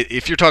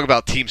 If you're talking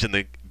about teams in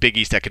the Big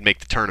East that could make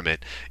the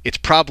tournament, it's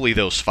probably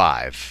those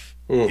 5.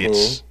 Mm-hmm.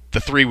 It's the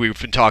 3 we've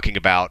been talking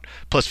about,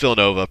 plus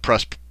Villanova,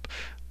 plus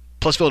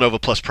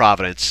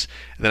Providence,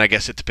 and then I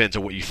guess it depends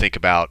on what you think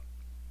about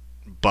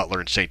Butler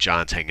and St.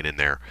 John's hanging in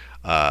there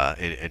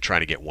and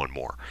trying to get one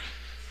more.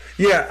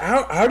 Yeah,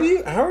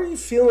 how are you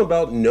feeling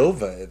about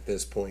Nova at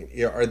this point?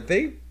 Are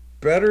they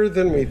better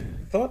than we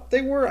thought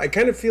they were? I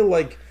kind of feel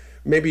like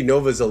maybe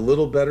Nova's a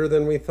little better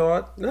than we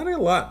thought. Not a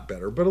lot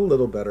better, but a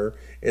little better.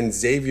 And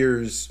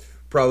Xavier's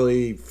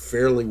probably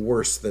fairly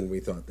worse than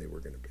we thought they were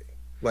going to be.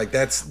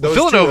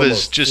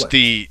 Villanova's just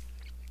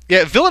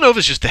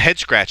Villanova's just a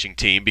head-scratching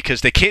team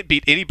because they can't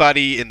beat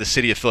anybody in the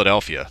city of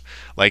Philadelphia.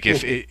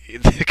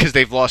 Because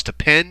they've lost to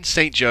Penn,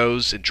 St.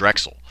 Joe's, and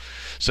Drexel.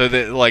 So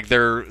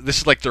this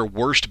is their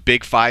worst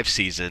Big 5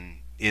 season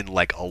in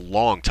a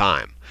long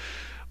time.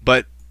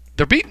 But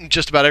they're beating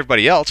just about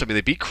everybody else. I mean,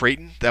 they beat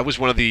Creighton. That was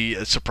one of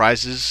the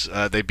surprises.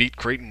 They beat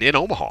Creighton in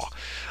Omaha.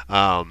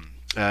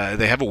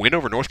 They have a win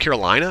over North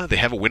Carolina. They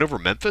have a win over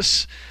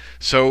Memphis.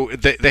 So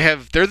they're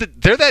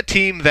that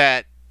team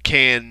that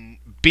can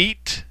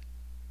beat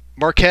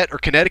Marquette or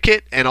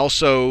Connecticut and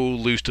also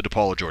lose to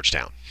DePaul or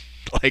Georgetown.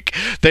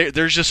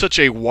 There's just such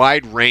a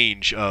wide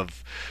range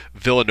of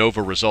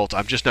Villanova results.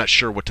 I'm just not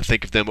sure what to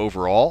think of them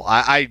overall.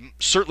 I'm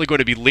certainly going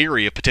to be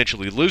leery of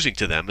potentially losing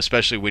to them,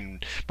 especially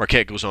when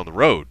Marquette goes on the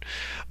road.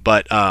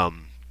 But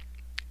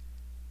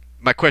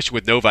my question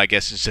with Nova, I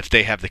guess, is if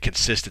they have the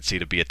consistency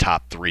to be a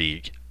top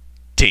 3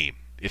 team.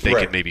 If they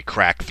can maybe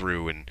crack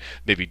through and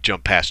maybe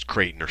jump past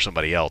Creighton or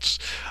somebody else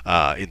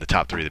in the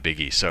top 3 of the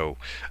Big East. So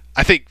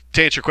I think,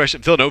 to answer your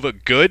question, Villanova,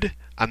 good.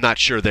 I'm not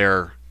sure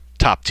they're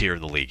top tier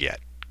in the league yet.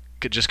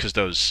 Just because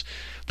those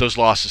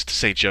losses to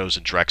St. Joe's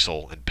and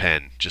Drexel and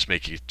Penn just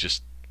make you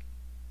just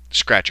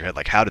scratch your head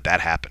like, how did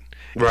that happen?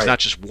 Right. It's not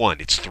just one;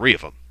 it's three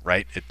of them,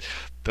 right?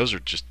 Those are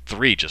just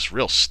three just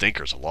real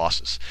stinkers of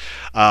losses.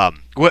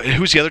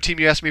 Who's the other team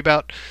you asked me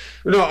about?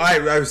 No,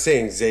 I was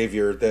saying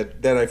Xavier.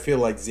 That I feel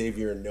like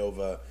Xavier and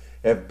Nova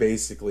have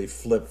basically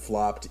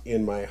flip-flopped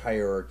in my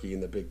hierarchy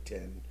in the Big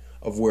Ten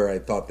of where I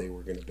thought they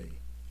were going to be.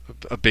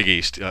 A Big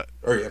East.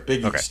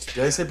 Big East.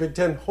 Did I say Big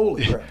Ten?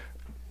 Holy crap!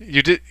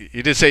 You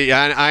did say.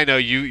 Yeah, I know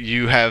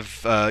you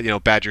have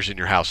Badgers in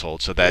your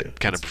household, so that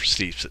kind of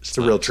perceives. It's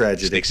a real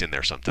tragedy. Sneaks in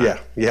there sometimes.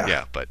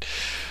 Yeah. But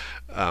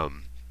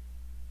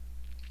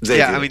Xavier.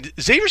 yeah, I mean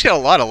Xavier's got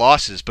a lot of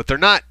losses, but they're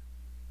not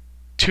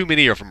too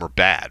many of them are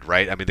bad,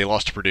 right? I mean they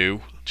lost to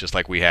Purdue, just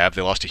like we have.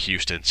 They lost to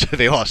Houston, so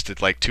they lost to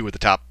like two of the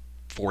top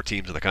 4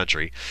 teams in the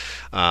country.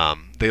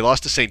 They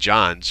lost to St.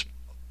 John's,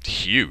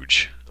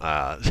 huge.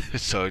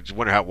 So I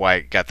wonder why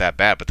it got that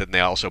bad. But then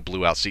they also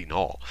blew out Seton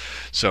Hall.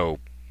 So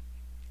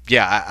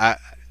yeah,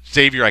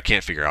 Xavier I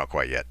can't figure out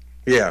quite yet.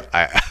 Yeah,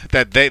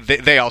 that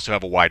they also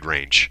have a wide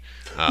range.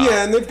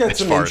 And they've got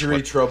some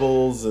injury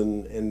troubles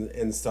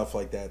and stuff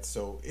like that.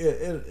 So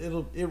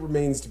it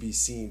remains to be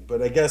seen.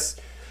 But I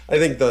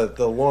think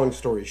the long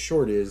story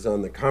short is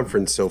on the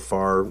conference so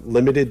far,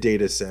 limited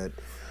data set.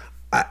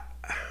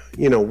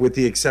 With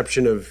the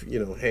exception of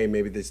hey,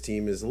 maybe this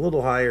team is a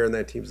little higher and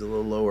that team's a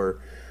little lower.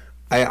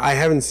 I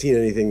haven't seen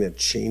anything that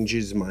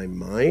changes my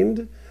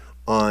mind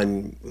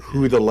on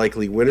who the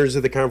likely winners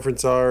of the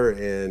conference are,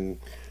 and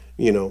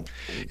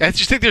I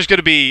just think there's going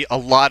to be a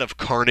lot of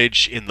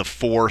carnage in the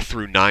 4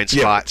 through 9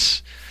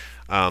 spots.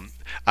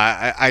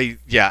 I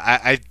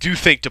do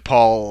think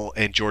DePaul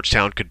and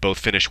Georgetown could both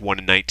finish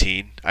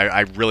 1-19.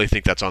 I really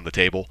think that's on the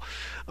table,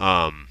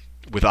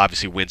 with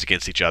obviously wins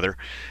against each other.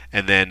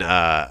 And then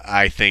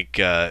I think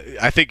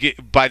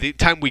by the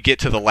time we get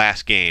to the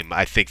last game,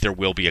 I think there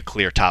will be a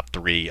clear top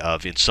 3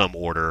 of, in some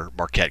order,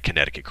 Marquette,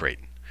 Connecticut,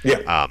 Creighton.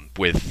 Yeah.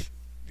 With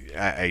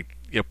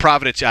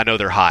Providence, I know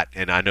they're hot,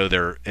 and I know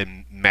they're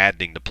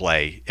maddening to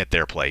play at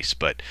their place,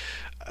 but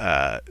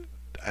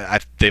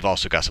they've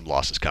also got some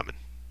losses coming.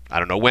 I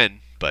don't know when,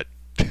 but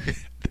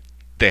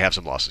they have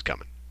some losses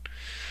coming.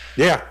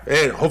 Yeah,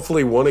 and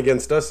hopefully one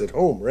against us at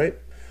home, right?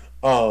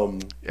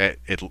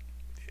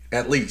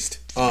 At least.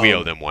 We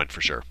owe them one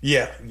for sure.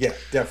 Yeah,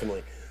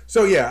 definitely.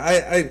 So yeah,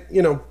 I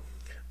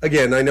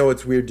again, I know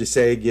it's weird to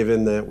say,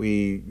 given that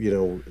we,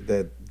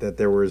 that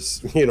there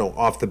was,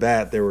 off the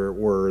bat there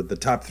were the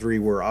top 3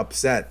 were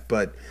upset,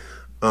 but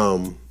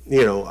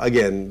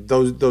again,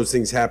 those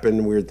things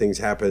happen, weird things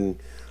happen,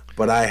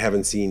 but I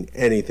haven't seen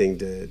anything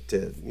to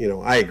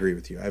I agree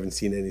with you. I haven't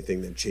seen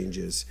anything that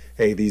changes,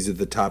 hey, these are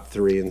the top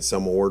 3 in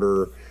some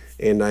order.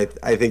 And I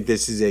think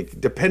this is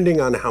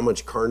depending on how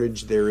much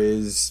carnage there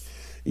is,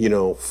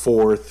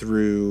 4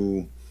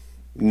 through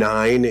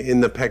 9 in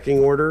the pecking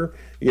order.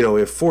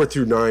 If 4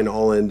 through 9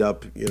 all end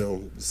up,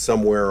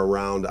 somewhere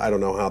around, I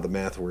don't know how the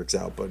math works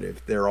out, but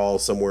if they're all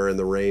somewhere in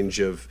the range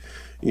of,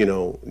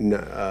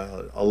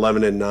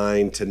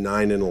 11-9 to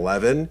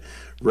 9-11,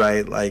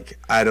 right? Like,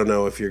 I don't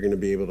know if you're going to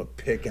be able to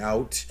pick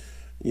out,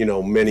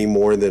 many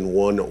more than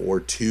 1 or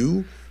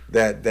 2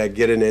 that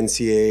get an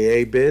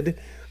NCAA bid.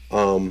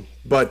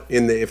 But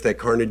if that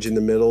carnage in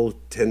the middle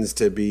tends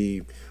to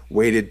be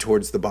weighted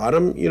towards the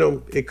bottom,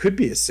 it could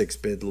be a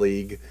 6-bid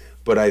league,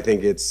 but I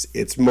think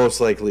it's most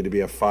likely to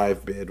be a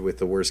 5-bid, with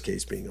the worst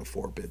case being a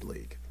 4-bid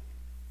league.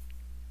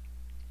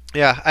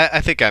 Yeah,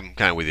 I think I'm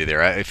kind of with you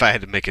there. If I had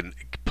to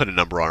put a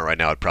number on it right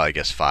now, I'd probably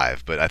guess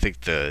 5. But I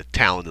think the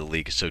talent in the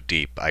league is so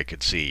deep, I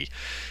could see,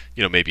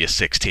 maybe a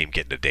 6 team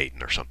getting to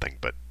Dayton or something.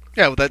 But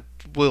yeah,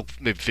 we'll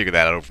maybe figure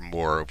that out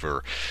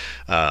over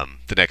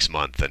the next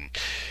month. And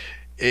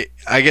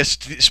I guess,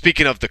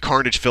 speaking of the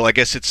carnage, Phil, I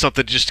guess it's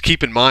something just to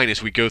keep in mind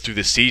as we go through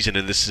this season,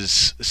 and this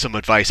is some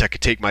advice I could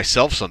take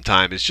myself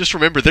sometime, is just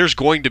remember there's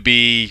going to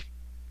be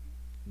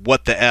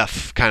what the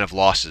F kind of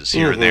losses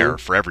here and there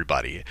for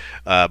everybody.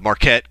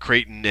 Marquette,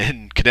 Creighton,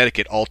 and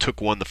Connecticut all took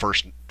one the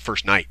first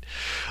night.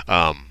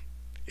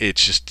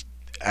 It's just,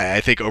 I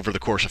think over the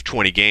course of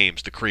 20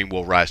 games, the cream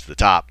will rise to the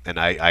top, and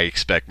I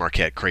expect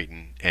Marquette,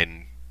 Creighton,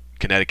 and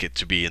Connecticut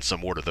to be in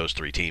some order, those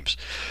 3 teams.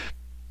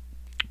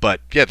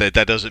 But yeah,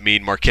 that doesn't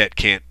mean Marquette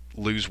can't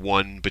lose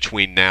one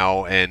between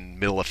now and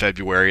middle of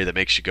February that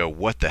makes you go,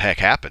 what the heck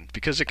happened?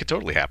 Because it could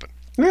totally happen.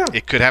 Yeah.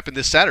 It could happen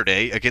this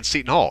Saturday against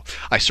Seton Hall.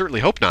 I certainly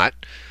hope not,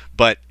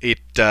 but it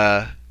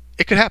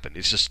could happen.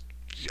 It's just,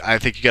 I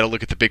think you got to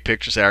look at the big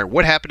picture, say,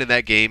 what happened in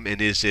that game, and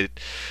is it,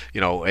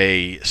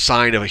 a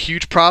sign of a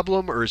huge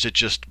problem, or is it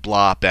just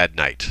blah, bad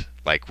night,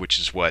 which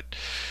is what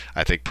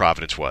I think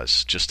Providence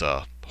was, just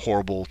a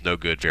horrible, no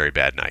good, very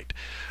bad night.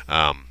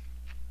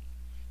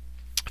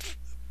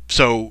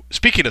 So,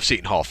 speaking of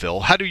Seton Hall, Phil,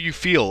 how do you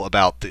feel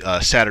about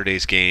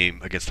Saturday's game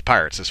against the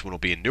Pirates? This one will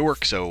be in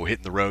Newark, so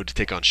hitting the road to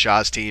take on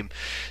Shaw's team.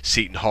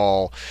 Seton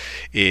Hall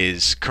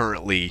is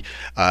currently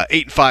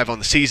 8-5 on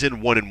the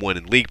season, 1-1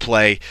 in league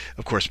play.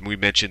 Of course, we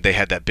mentioned they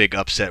had that big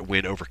upset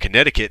win over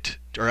Connecticut,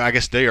 or I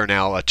guess they are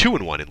now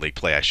 2-1 in league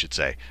play, I should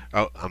say.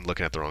 Oh, I'm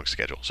looking at the wrong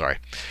schedule. Sorry.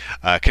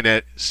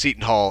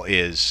 Seton Hall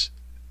is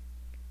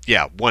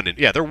they're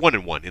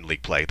 1-1 in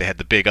league play. They had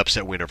the big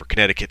upset win over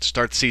Connecticut to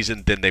start the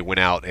season. Then they went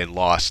out and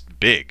lost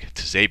big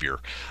to Xavier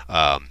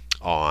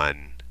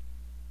on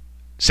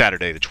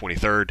Saturday the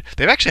 23rd.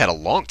 They've actually had a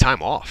long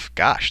time off.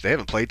 Gosh, they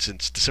haven't played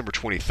since December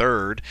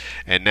 23rd,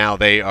 and now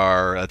they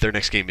are. Their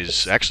next game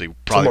is actually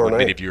probably when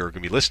many of you are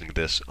going to be listening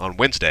to this on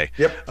Wednesday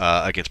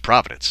against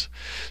Providence.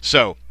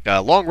 So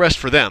long rest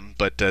for them,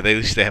 but at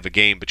least they have a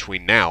game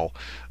between now.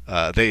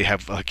 They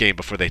have a game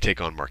before they take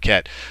on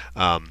Marquette.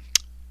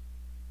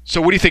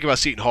 So what do you think about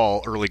Seton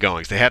Hall early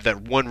goings? They have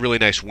that one really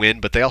nice win,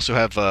 but they also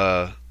have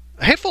a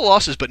handful of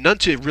losses, but none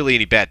to really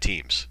any bad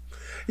teams.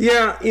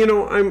 Yeah,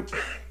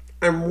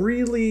 I'm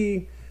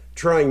really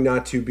trying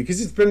not to, because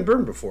it's been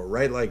burned before,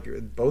 right? Like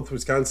both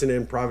Wisconsin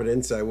and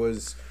Providence, I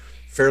was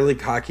fairly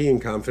cocky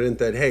and confident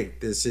that, hey,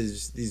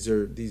 these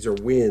are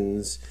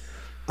wins.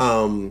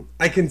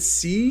 I can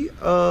see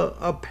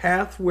a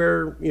path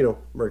where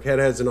Marquette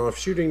has an off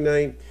shooting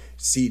night,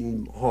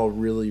 Seton Hall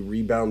really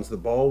rebounds the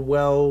ball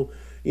well,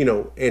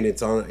 and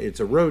it's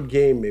a road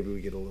game. Maybe we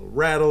get a little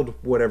rattled,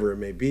 whatever it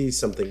may be.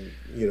 Something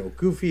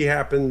goofy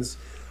happens.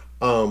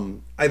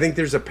 I think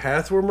there's a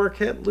path where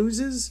Marquette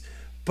loses,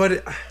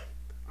 but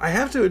I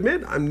have to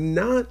admit I'm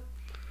not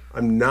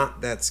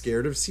that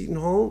scared of Seton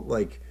Hall.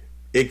 Like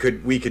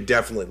we could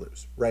definitely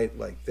lose, right?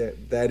 Like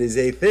that is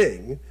a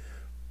thing,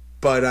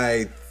 but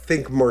I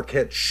think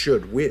Marquette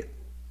should win.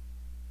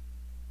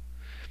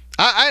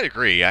 I'd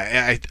agree.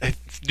 I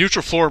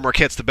neutral floor,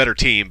 Marquette's the better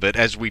team, but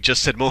as we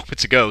just said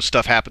moments ago,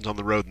 stuff happens on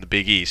the road in the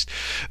Big East.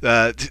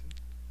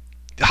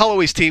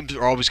 Holloway's teams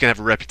are always going to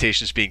have a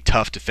reputation as being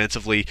tough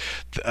defensively.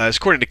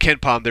 According to Ken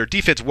Pom, their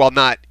defense, while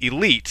not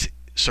elite,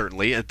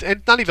 certainly,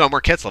 and not even on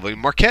Marquette's level.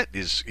 Marquette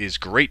is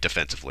great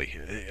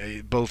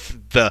defensively, both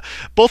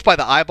by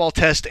the eyeball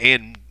test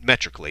and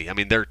metrically. I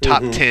mean, they're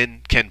top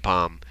 10 Ken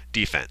Pom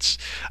defense.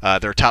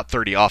 They're top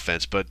 30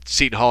 offense, but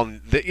Seton Hall,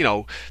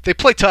 they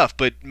play tough,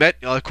 but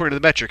according to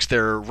the metrics,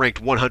 they're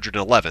ranked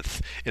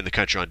 111th in the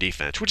country on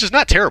defense, which is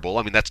not terrible.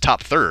 I mean, that's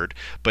top third,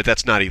 but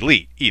that's not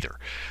elite either.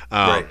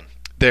 Right.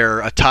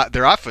 Their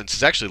offense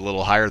is actually a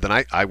little higher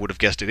than I would have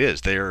guessed it is.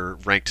 They're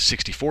ranked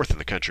 64th in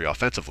the country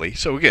offensively.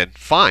 So again,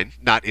 fine,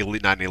 not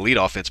an elite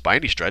offense by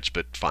any stretch,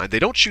 but fine. They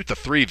don't shoot the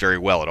three very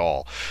well at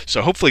all.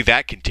 So hopefully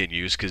that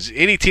continues, because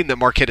any team that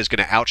Marquette is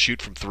going to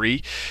outshoot from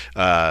three,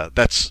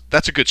 that's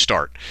a good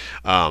start.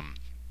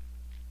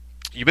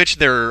 You mentioned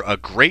they're a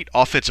great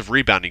offensive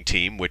rebounding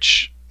team,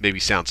 which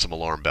maybe sounds some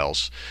alarm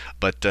bells,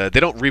 but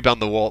they don't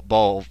rebound the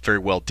ball very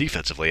well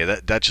defensively.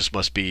 That just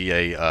must be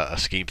a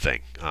scheme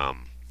thing.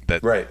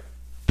 Right.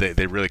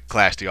 They really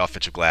clash the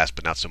offensive glass,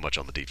 but not so much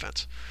on the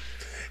defense.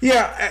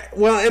 Yeah,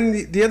 well,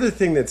 and the other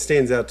thing that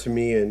stands out to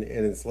me, and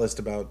it's less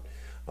about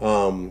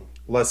the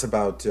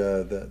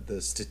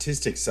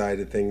statistics side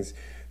of things,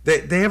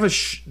 they have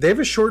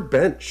a short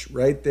bench,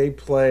 right? They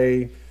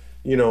play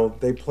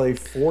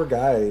four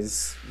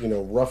guys,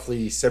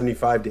 roughly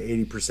 75 to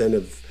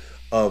 80%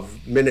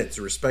 of minutes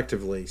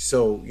respectively.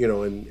 So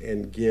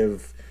and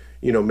give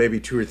maybe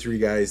two or three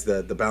guys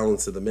the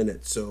balance of the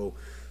minutes.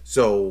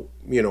 So,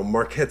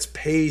 Marquette's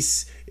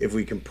pace, if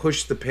we can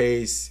push the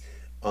pace,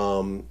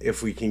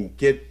 if we can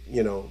get,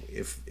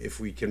 if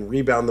we can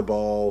rebound the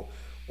ball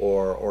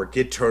or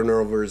get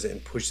turnovers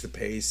and push the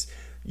pace,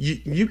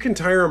 you can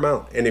tire them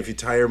out. And if you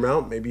tire them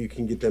out, maybe you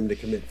can get them to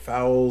commit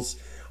fouls.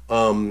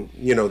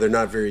 They're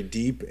not very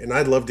deep. And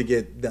I'd love to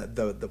get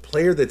the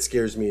player that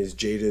scares me is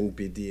Jaden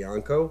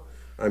Bidianco.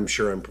 I'm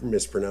sure I'm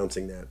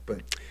mispronouncing that,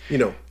 but,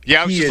 Yeah,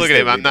 I was just looking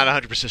at him. I'm not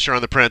 100% sure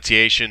on the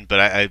pronunciation,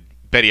 but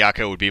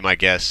Bediako would be my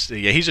guess.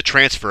 Yeah, he's a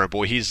transfer,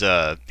 boy. He is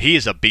a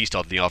beast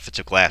on the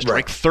offensive glass. Right.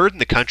 Ranked third in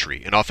the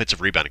country in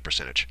offensive rebounding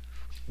percentage.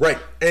 Right,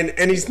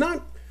 and he's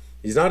not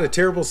a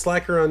terrible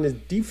slacker on his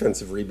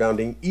defensive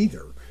rebounding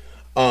either.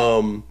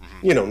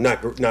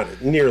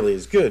 Not nearly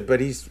as good, but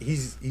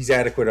he's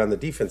adequate on the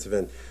defensive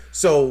end.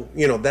 So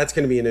that's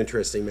going to be an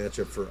interesting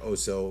matchup for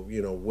Oso.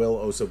 Will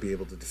Oso be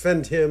able to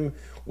defend him?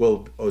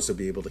 Will Oso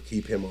be able to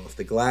keep him off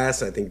the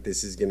glass? I think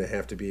this is going to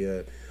have to be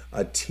a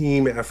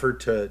team effort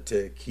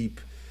to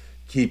keep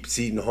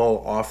Seton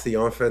Hall off the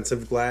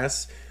offensive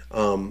glass.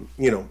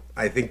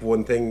 I think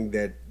one thing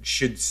that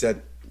should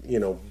set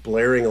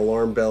blaring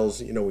alarm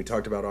bells. We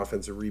talked about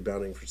offensive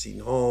rebounding for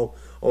Seton Hall,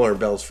 alarm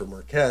bells for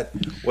Marquette.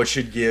 What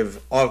should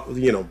give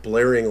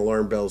blaring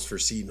alarm bells for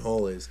Seton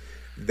Hall is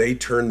they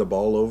turn the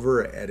ball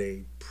over at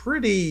a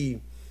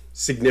pretty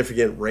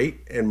significant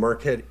rate, and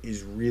Marquette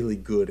is really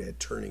good at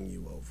turning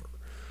you over.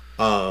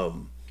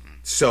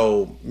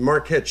 So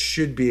Marquette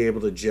should be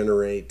able to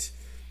generate,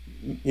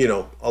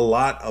 a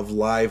lot of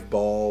live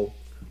ball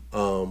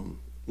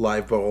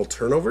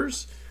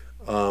turnovers,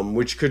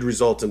 which could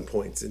result in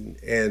points.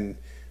 And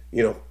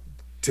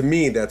to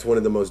me, that's one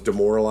of the most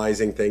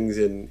demoralizing things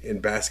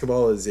in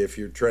basketball is if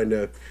you're trying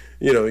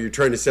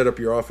to set up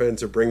your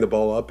offense or bring the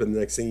ball up, and the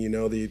next thing you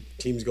know, the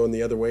team's going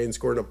the other way and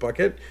scoring a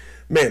bucket.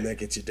 Man, that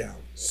gets you down.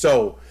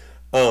 So,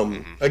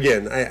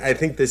 again, I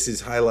think this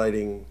is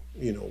highlighting,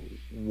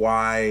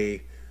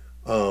 why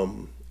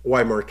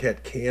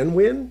Marquette can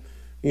win,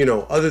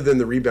 other than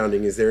the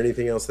rebounding, is there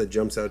anything else that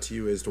jumps out to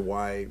you as to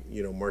why,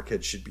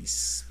 Marquette should be,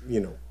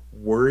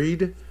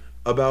 worried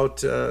about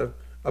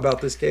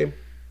this game?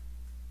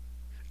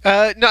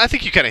 No, I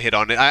think you kind of hit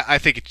on it. I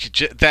think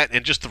that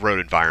and just the road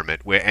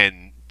environment,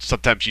 and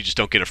sometimes you just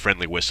don't get a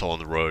friendly whistle on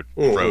the road,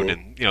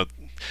 and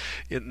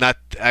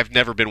I've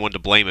never been one to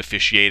blame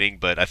officiating,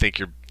 but I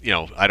think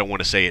I don't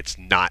want to say it's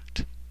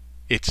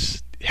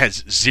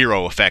has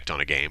zero effect on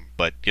a game,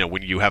 but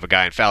when you have a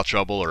guy in foul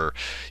trouble or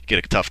you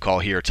get a tough call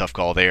here, a tough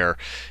call there,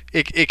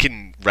 it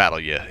can rattle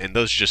you, and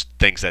those are just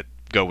things that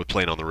go with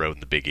playing on the road in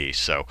the Big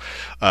East. So,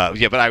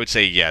 but I would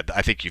say,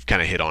 I think you've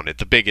kind of hit on it.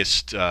 The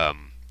biggest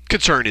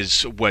concern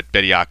is what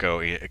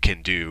Bediako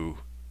can do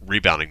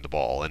rebounding the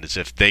ball, and as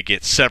if they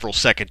get several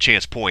second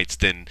chance points,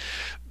 then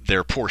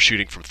their poor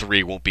shooting from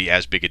three won't be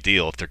as big a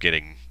deal if they're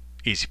getting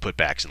easy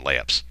putbacks and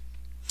layups.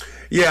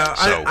 Yeah,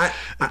 so,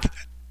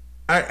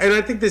 and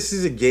I think this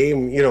is a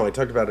game, I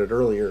talked about it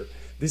earlier.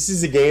 This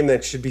is a game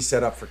that should be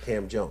set up for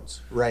Cam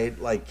Jones, right?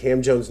 Like,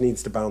 Cam Jones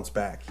needs to bounce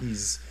back.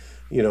 He's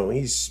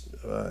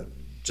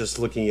just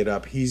looking it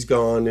up. He's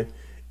gone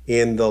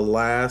in the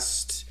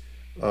last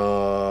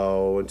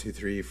 1, 2,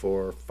 3,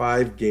 4,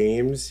 5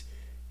 games.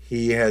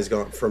 He has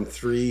gone from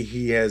 3.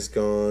 He has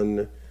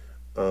gone.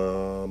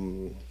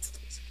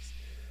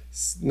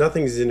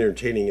 Nothing's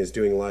entertaining as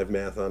doing live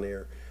math on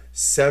air.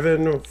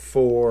 7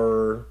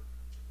 for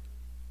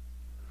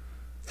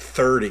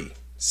 30.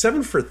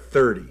 7 for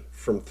 30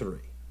 from 3.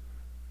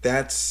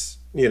 That's,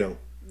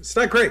 it's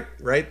not great,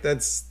 right?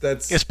 That's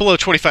it's below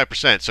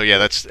 25%. So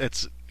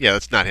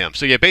that's not him.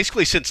 So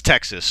basically since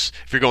Texas,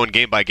 if you're going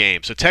game by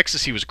game. So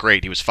Texas, he was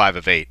great. He was 5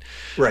 of 8.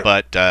 Right.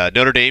 But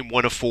Notre Dame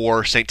 1 of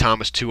 4, St.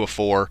 Thomas 2 of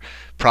 4,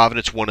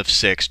 Providence 1 of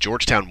 6,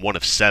 Georgetown 1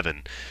 of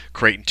 7,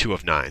 Creighton 2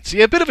 of 9. So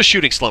a bit of a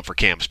shooting slump for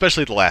Cam,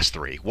 especially the last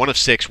 3. 1 of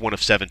 6, 1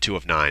 of 7, 2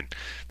 of 9.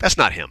 That's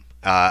not him.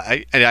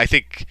 I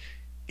think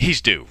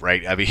he's due,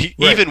 right? I mean,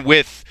 even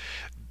with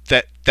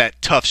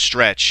that tough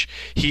stretch,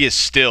 he is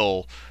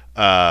still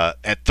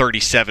at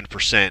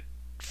 37%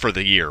 for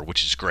the year,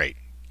 which is great.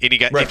 And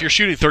if you're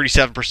shooting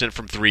 37%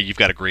 from 3, you've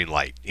got a green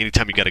light.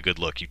 Anytime you got a good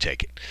look, you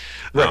take it.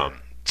 Right.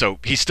 So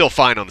he's still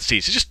fine on the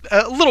season. Just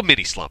a little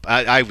mini slump.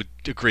 I would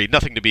agree.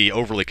 Nothing to be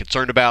overly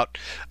concerned about.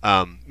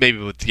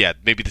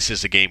 Maybe this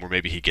is a game where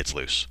maybe he gets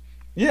loose.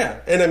 Yeah,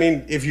 and I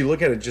mean, if you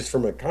look at it just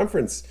from a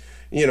conference,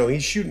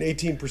 he's shooting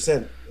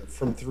 18%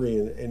 from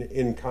 3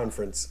 in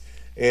conference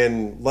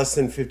and less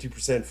than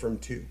 50% from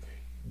 2.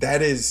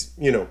 That is,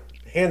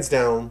 hands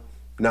down,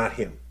 not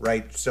him,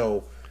 right?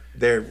 So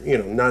they're,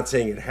 not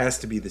saying it has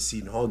to be the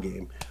Seton Hall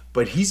game,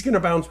 but he's going to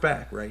bounce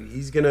back, right?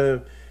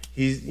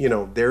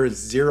 There is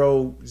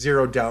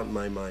zero doubt in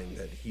my mind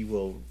that he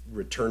will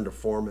return to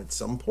form at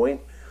some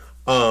point.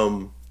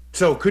 So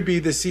it could be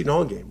the Seton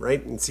Hall game,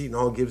 right? And Seton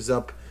Hall gives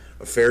up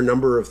a fair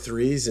number of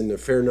threes and a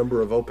fair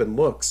number of open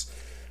looks.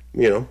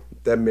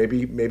 That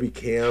maybe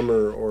Cam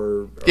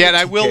or and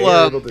I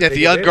will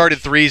the unguarded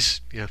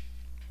threes.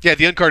 Yeah,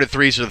 the unguarded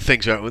threes are the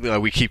things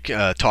that we keep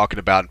talking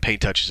about, and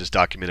Paint Touches is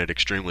documented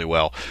extremely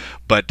well.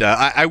 But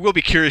I will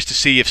be curious to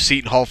see if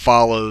Seton Hall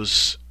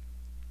follows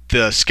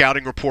the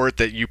scouting report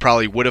that you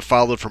probably would have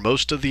followed for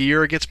most of the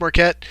year against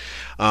Marquette,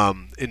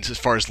 as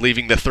far as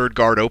leaving the third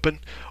guard open,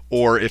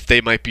 or if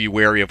they might be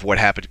wary of what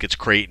happened against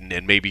Creighton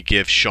and maybe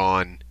give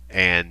Sean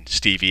and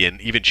Stevie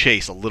and even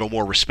Chase a little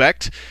more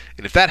respect.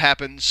 And if that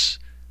happens,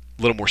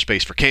 a little more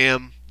space for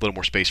Cam, a little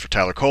more space for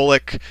Tyler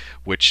Kolek,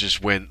 which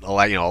is when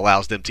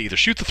allows them to either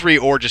shoot the 3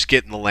 or just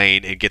get in the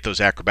lane and get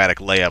those acrobatic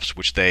layups,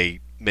 which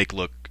they make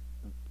look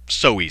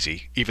so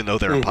easy, even though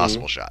they're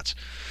impossible shots.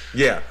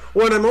 Yeah.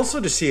 Well, and I'm also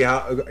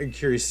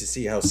curious to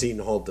see how Seton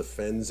Hall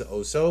defends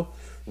Oso,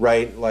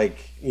 right?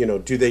 Like,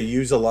 do they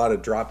use a lot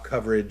of drop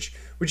coverage,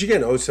 which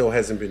again, Oso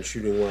hasn't been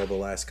shooting well the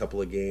last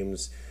couple of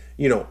games.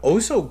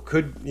 Oso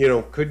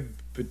could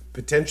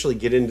potentially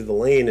get into the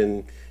lane,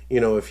 and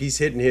if he's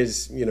hitting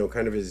his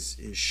kind of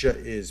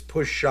his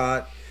push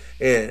shot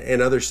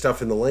and other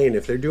stuff in the lane,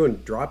 if they're doing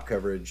drop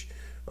coverage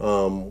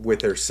with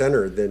their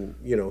center, then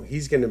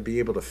he's going to be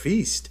able to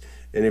feast.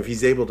 And if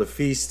he's able to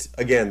feast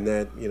again,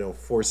 that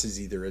forces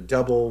either a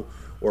double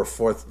or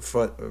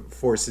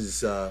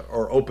forces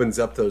or opens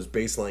up those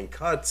baseline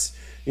cuts,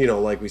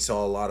 like we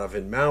saw a lot of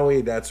in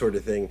Maui, that sort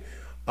of thing.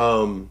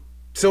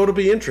 So it'll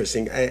be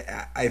interesting.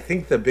 I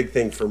think the big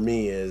thing for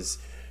me is,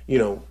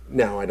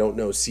 now I don't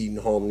know Seton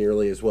Hall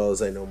nearly as well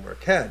as I know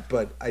Marquette,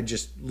 but I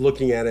just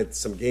looking at it,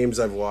 some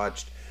games I've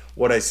watched,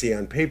 what I see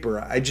on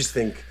paper, I just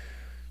think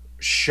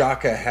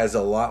Shaka has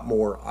a lot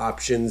more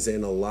options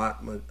and a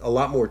lot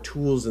more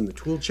tools in the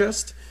tool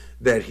chest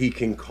that he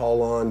can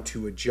call on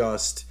to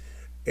adjust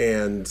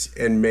and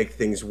make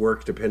things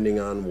work depending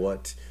on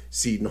what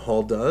Seton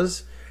Hall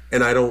does.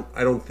 And I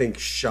don't think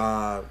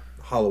Shaw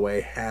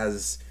Holloway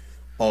has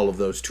all of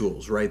those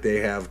tools, right? They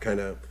have kind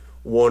of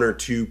 1 or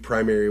 2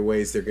 primary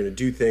ways they're going to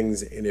do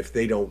things, and if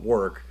they don't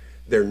work,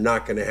 they're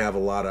not going to have a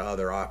lot of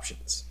other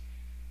options.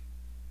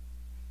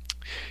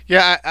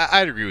 Yeah,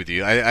 I'd agree with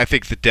you. I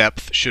think the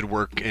depth should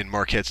work in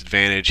Marquette's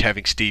advantage.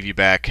 Having Stevie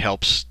back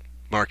helps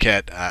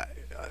Marquette.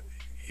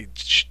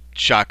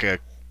 Shaka,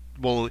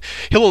 well,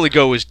 he'll only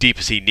go as deep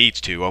as he needs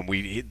to.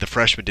 The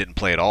freshman didn't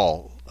play at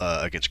all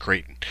against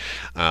Creighton.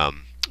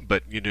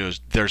 But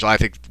I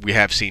think we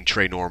have seen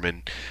Trey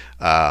Norman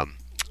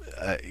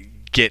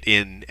get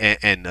in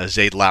and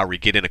Zayd Lowry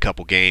get in a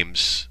couple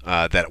games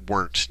that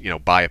weren't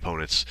by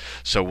opponents.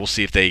 So we'll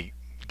see if they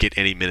get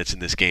any minutes in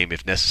this game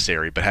if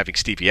necessary. But having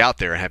Stevie out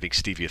there and having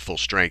Stevie at full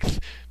strength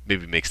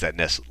maybe makes that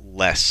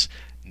less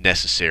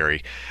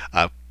necessary.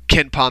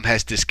 Ken Pom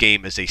has this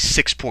game as a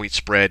 6-point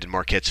spread in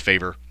Marquette's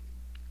favor.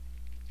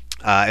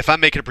 If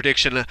I'm making a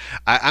prediction,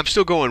 I'm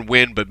still going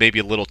win, but maybe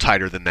a little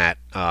tighter than that.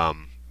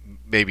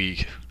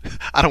 Maybe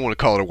I don't want to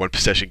call it a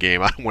one-possession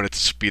game. I don't want it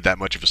to be that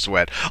much of a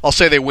sweat. I'll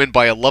say they win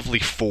by a lovely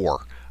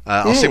 4.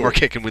 I'll say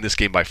Marquette can win this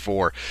game by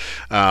 4.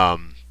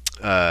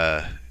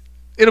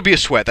 It'll be a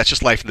sweat. That's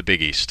just life in the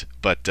Big East.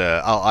 But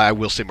I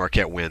will say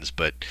Marquette wins,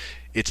 but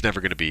it's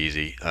never going to be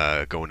easy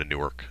going to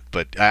Newark.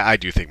 But I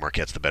do think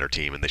Marquette's the better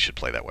team, and they should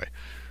play that way.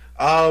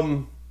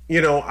 I'm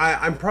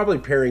probably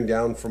paring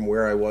down from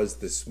where I was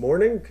this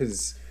morning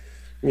because,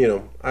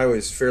 I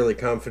was fairly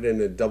confident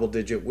in a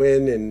double-digit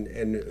win,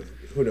 and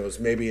who knows,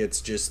 maybe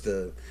it's just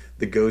the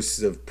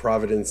ghosts of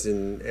Providence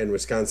and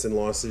Wisconsin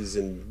losses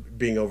and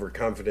being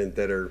overconfident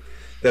that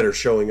are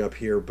showing up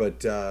here.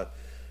 But I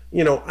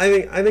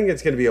think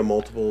it's going to be a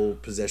multiple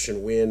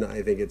possession win.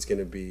 I think it's going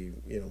to be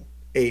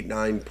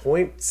 8-9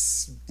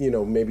 points.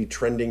 Maybe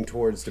trending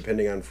towards,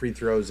 depending on free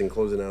throws and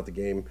closing out the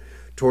game,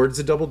 towards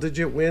a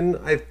double-digit win.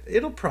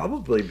 It'll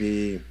probably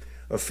be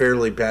a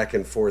fairly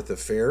back-and-forth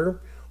affair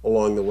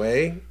along the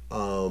way.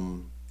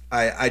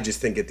 I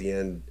just think at the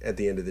end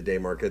of the day,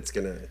 Marquette's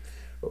going to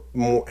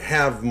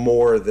have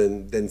more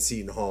than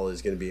Seton Hall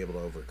is going to be able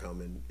to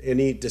overcome.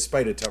 And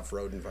despite a tough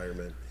road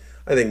environment,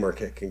 I think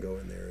Marquette can go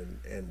in there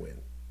and win.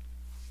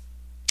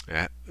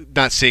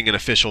 Not seeing an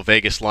official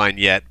Vegas line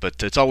yet,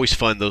 but it's always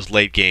fun, those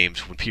late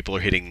games, when people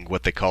are hitting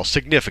what they call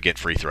significant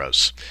free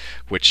throws,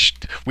 which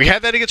we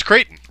had that against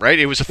Creighton, right?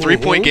 It was a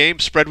 3-point game.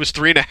 Spread was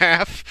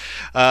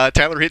 3.5.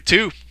 Tyler hit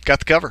 2, got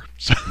the cover.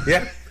 So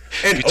yeah.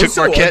 And if you took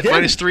Marquette again,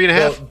 minus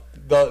 3.5.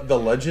 The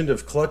legend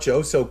of Clutch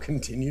Oso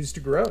continues to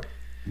grow.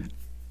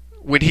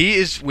 When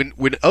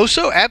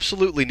Oso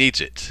absolutely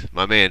needs it,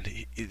 my man,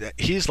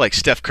 he's like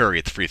Steph Curry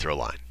at the free throw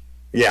line.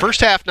 Yeah.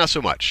 First half, not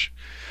so much.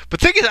 But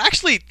think is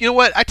actually, you know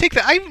what? I take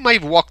that. I might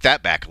even walk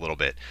that back a little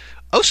bit.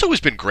 Oso has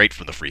been great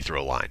from the free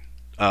throw line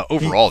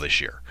overall this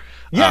year.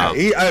 Yeah,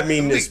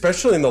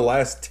 especially in the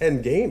last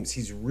 10 games,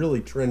 he's really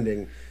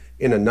trending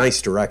in a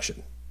nice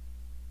direction.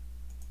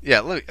 Yeah,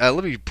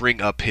 let me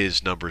bring up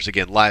his numbers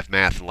again. Live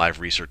math and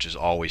live research is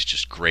always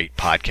just great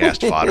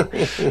podcast fodder.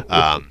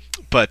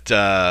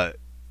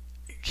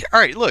 All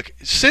right, look.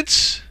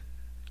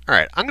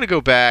 I'm going to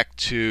go back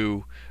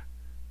to.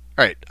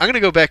 All right, I'm going to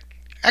go back.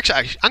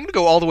 Actually, I'm going to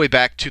go all the way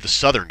back to the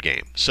Southern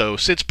game. So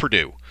since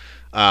Purdue,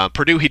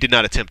 he did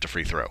not attempt a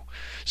free throw.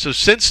 So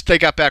since they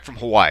got back from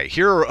Hawaii,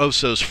 here are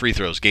Oso's free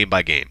throws game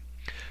by game: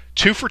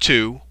 2 for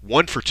 2,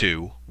 1 for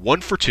 2,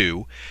 1 for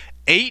 2,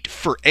 8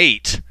 for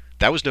 8.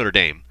 That was Notre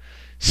Dame.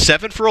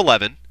 7 for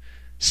 11,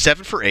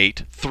 7 for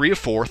 8, 3 of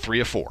 4, 3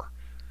 of 4.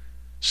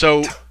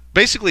 So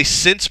basically,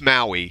 since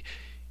Maui,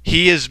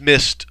 he has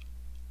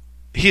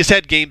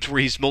had games where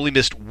he's only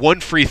missed one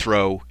free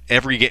throw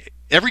every game.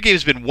 Every game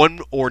has been 1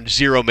 or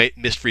 0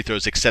 missed free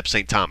throws except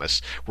St. Thomas,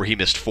 where he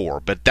missed 4.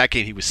 But that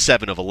game he was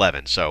 7 of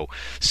 11, so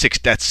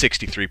that's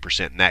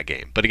 63% in that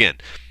game. But again,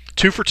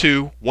 2 for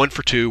 2, 1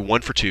 for 2,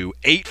 1 for 2,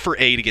 8 for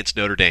 8 against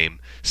Notre Dame,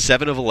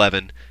 7 of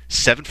 11,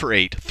 7 for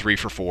 8, 3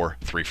 for 4,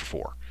 3 for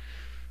 4.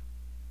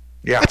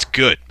 Yeah, that's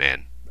good,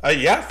 man.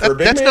 Yeah, for a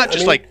big man, not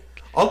just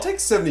I'll take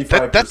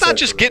 75%. That's not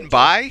just getting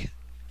by.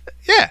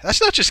 Yeah,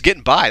 that's not just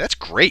getting by. That's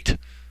great.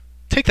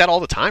 Take that all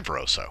the time for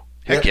Oso.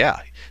 Heck yeah.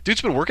 Dude's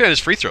been working at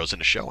his free throws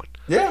and it's showing.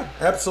 Yeah,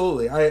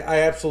 absolutely. I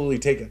absolutely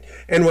take it.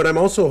 And what I'm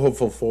also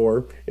hopeful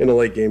for in a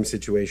late game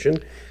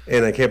situation,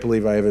 and I can't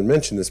believe I haven't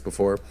mentioned this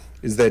before,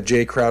 is that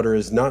Jay Crowder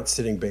is not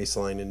sitting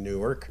baseline in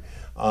Newark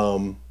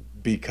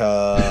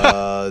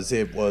because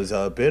it was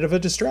a bit of a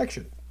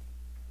distraction.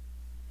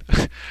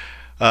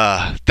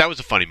 That was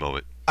a funny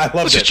moment. I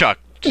loved it.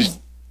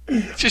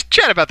 Just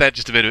chat about that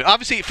just a minute.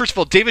 Obviously, first of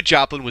all, David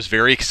Joplin was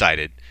very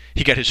excited.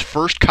 He got his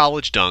first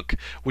college dunk,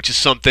 which is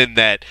something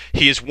that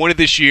he has wanted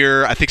this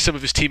year. I think some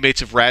of his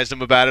teammates have razzed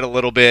him about it a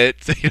little bit.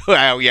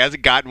 How he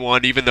hasn't gotten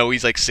one, even though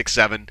he's like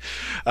 6'7".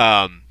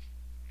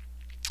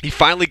 He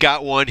finally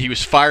got one. He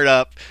was fired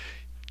up,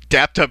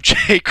 dapped up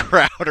Jay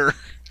Crowder,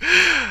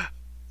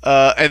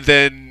 and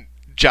then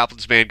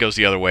Joplin's man goes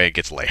the other way and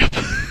gets a layup.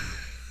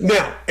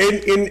 Now,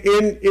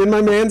 in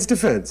my man's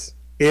defense,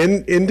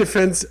 in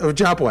defense of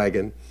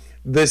Jopwagon,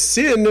 the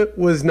sin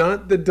was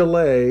not the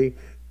delay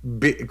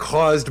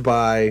caused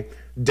by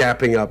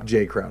dapping up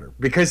Jay Crowder,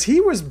 because he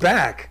was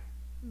back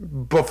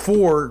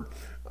before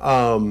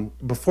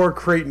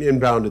Creighton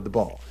inbounded the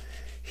ball.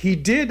 He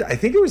did, I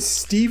think it was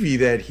Stevie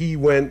that he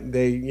went,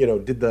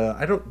 did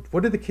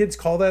what do the kids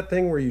call that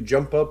thing where you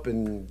jump up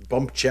and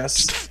bump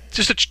chests?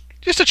 Just a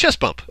chest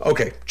bump.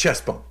 Okay,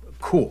 chest bump.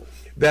 Cool.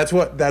 That's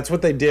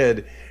what they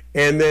did.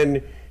 And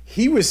then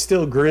he was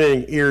still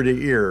grinning ear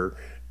to ear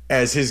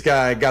as his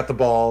guy got the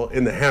ball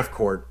in the half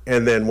court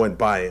and then went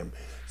by him.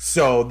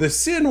 So the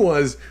sin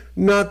was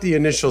not the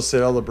initial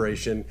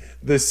celebration.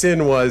 The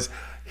sin was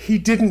he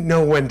didn't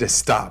know when to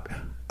stop.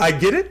 I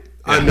get it.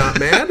 I'm not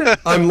mad.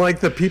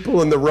 Unlike the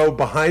people in the row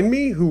behind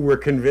me who were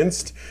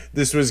convinced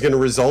this was going to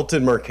result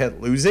in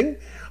Marquette losing,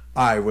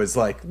 I was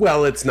like,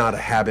 well, it's not a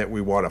habit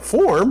we want to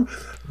form,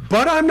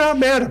 but I'm not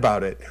mad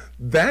about it.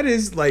 That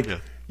is like,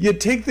 you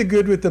take the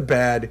good with the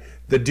bad.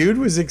 The dude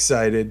was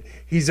excited.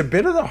 He's a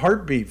bit of the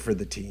heartbeat for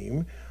the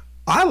team.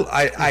 I'm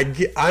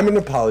an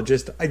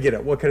apologist. I get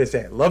it. What can I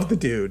say? I love the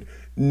dude.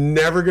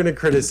 Never going to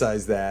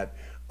criticize that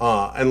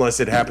unless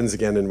it happens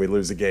again and we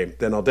lose a game.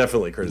 Then I'll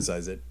definitely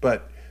criticize it.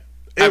 But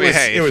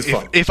it was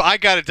fun. If I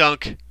got a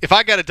dunk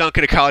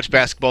in a college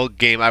basketball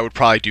game, I would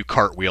probably do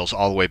cartwheels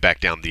all the way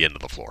back down the end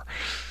of the floor.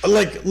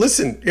 Like,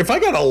 listen, if I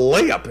got a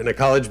layup in a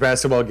college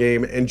basketball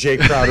game and Jay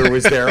Crowder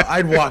was there,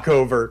 I'd walk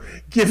over,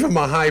 give him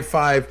a high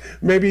five,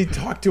 maybe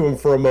talk to him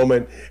for a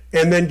moment,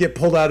 and then get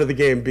pulled out of the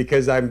game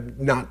because I'm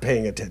not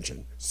paying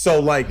attention.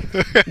 So, like,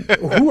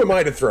 who am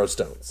I to throw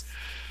stones?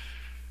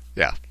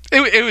 Yeah,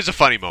 it was a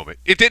funny moment.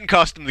 It didn't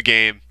cost him the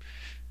game.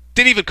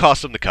 Didn't even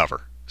cost him the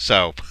cover.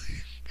 So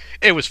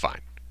it was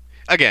fine.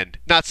 Again,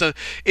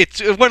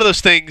 it's one of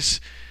those things.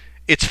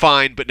 It's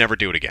fine, but never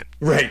do it again.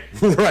 Right.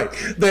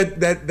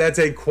 That's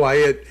a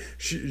quiet.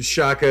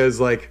 Shaka is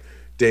like,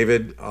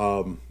 David,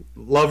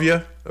 love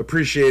you,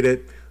 appreciate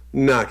it,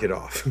 knock it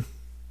off.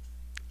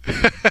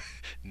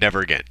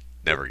 Never again.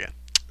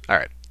 All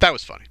right, that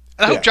was funny.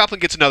 I hope Joplin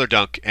gets another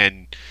dunk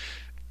and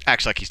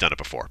acts like he's done it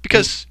before,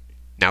 because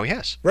now he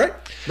has. Right.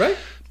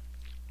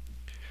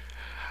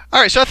 All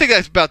right, so I think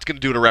that's about going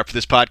to do it a wrap for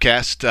this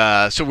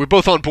podcast. So we're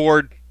both on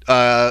board.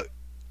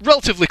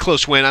 Relatively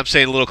close win. I'm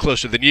saying a little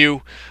closer than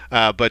you,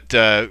 but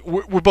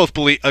we both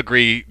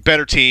agree.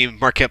 Better team.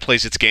 Marquette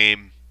plays its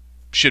game.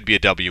 Should be a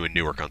W in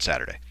Newark on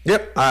Saturday.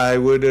 Yep, I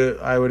would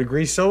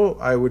agree. So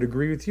I would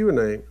agree with you,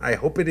 and I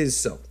hope it is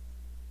so.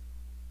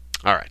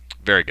 All right.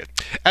 Very good.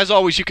 As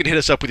always, you can hit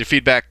us up with your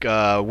feedback.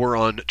 We're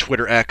on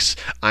Twitter X.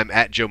 I'm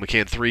at Joe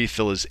McCann3.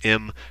 Phil is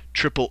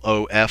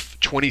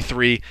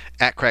MOOF23.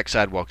 At Crack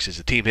Sidewalks is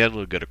the team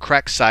handle. Go to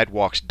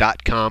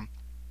cracksidewalks.com.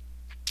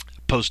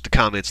 Post the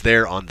comments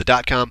there on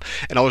the .com.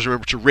 And always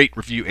remember to rate,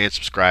 review, and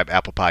subscribe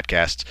Apple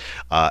Podcasts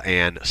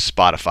and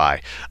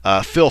Spotify.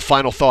 Phil,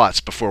 final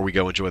thoughts before we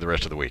go enjoy the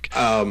rest of the week.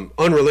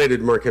 Unrelated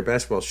to Marquette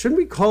basketball. Shouldn't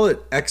we call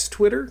it X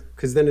Twitter?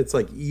 Because then it's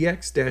like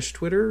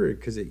EX-Twitter,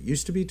 because it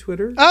used to be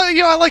Twitter.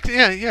 I like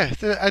that. Yeah,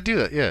 I do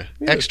that. Yeah.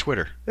 X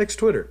Twitter. X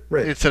Twitter,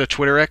 right. Instead of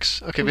Twitter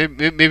X? Okay,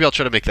 maybe I'll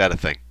try to make that a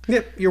thing.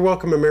 Yep, you're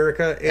welcome,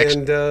 America.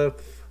 And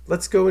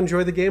let's go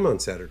enjoy the game on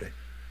Saturday.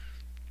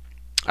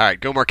 All right,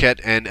 go Marquette,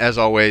 and as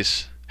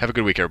always, have a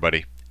good week,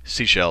 everybody.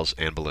 Seashells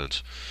and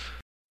balloons.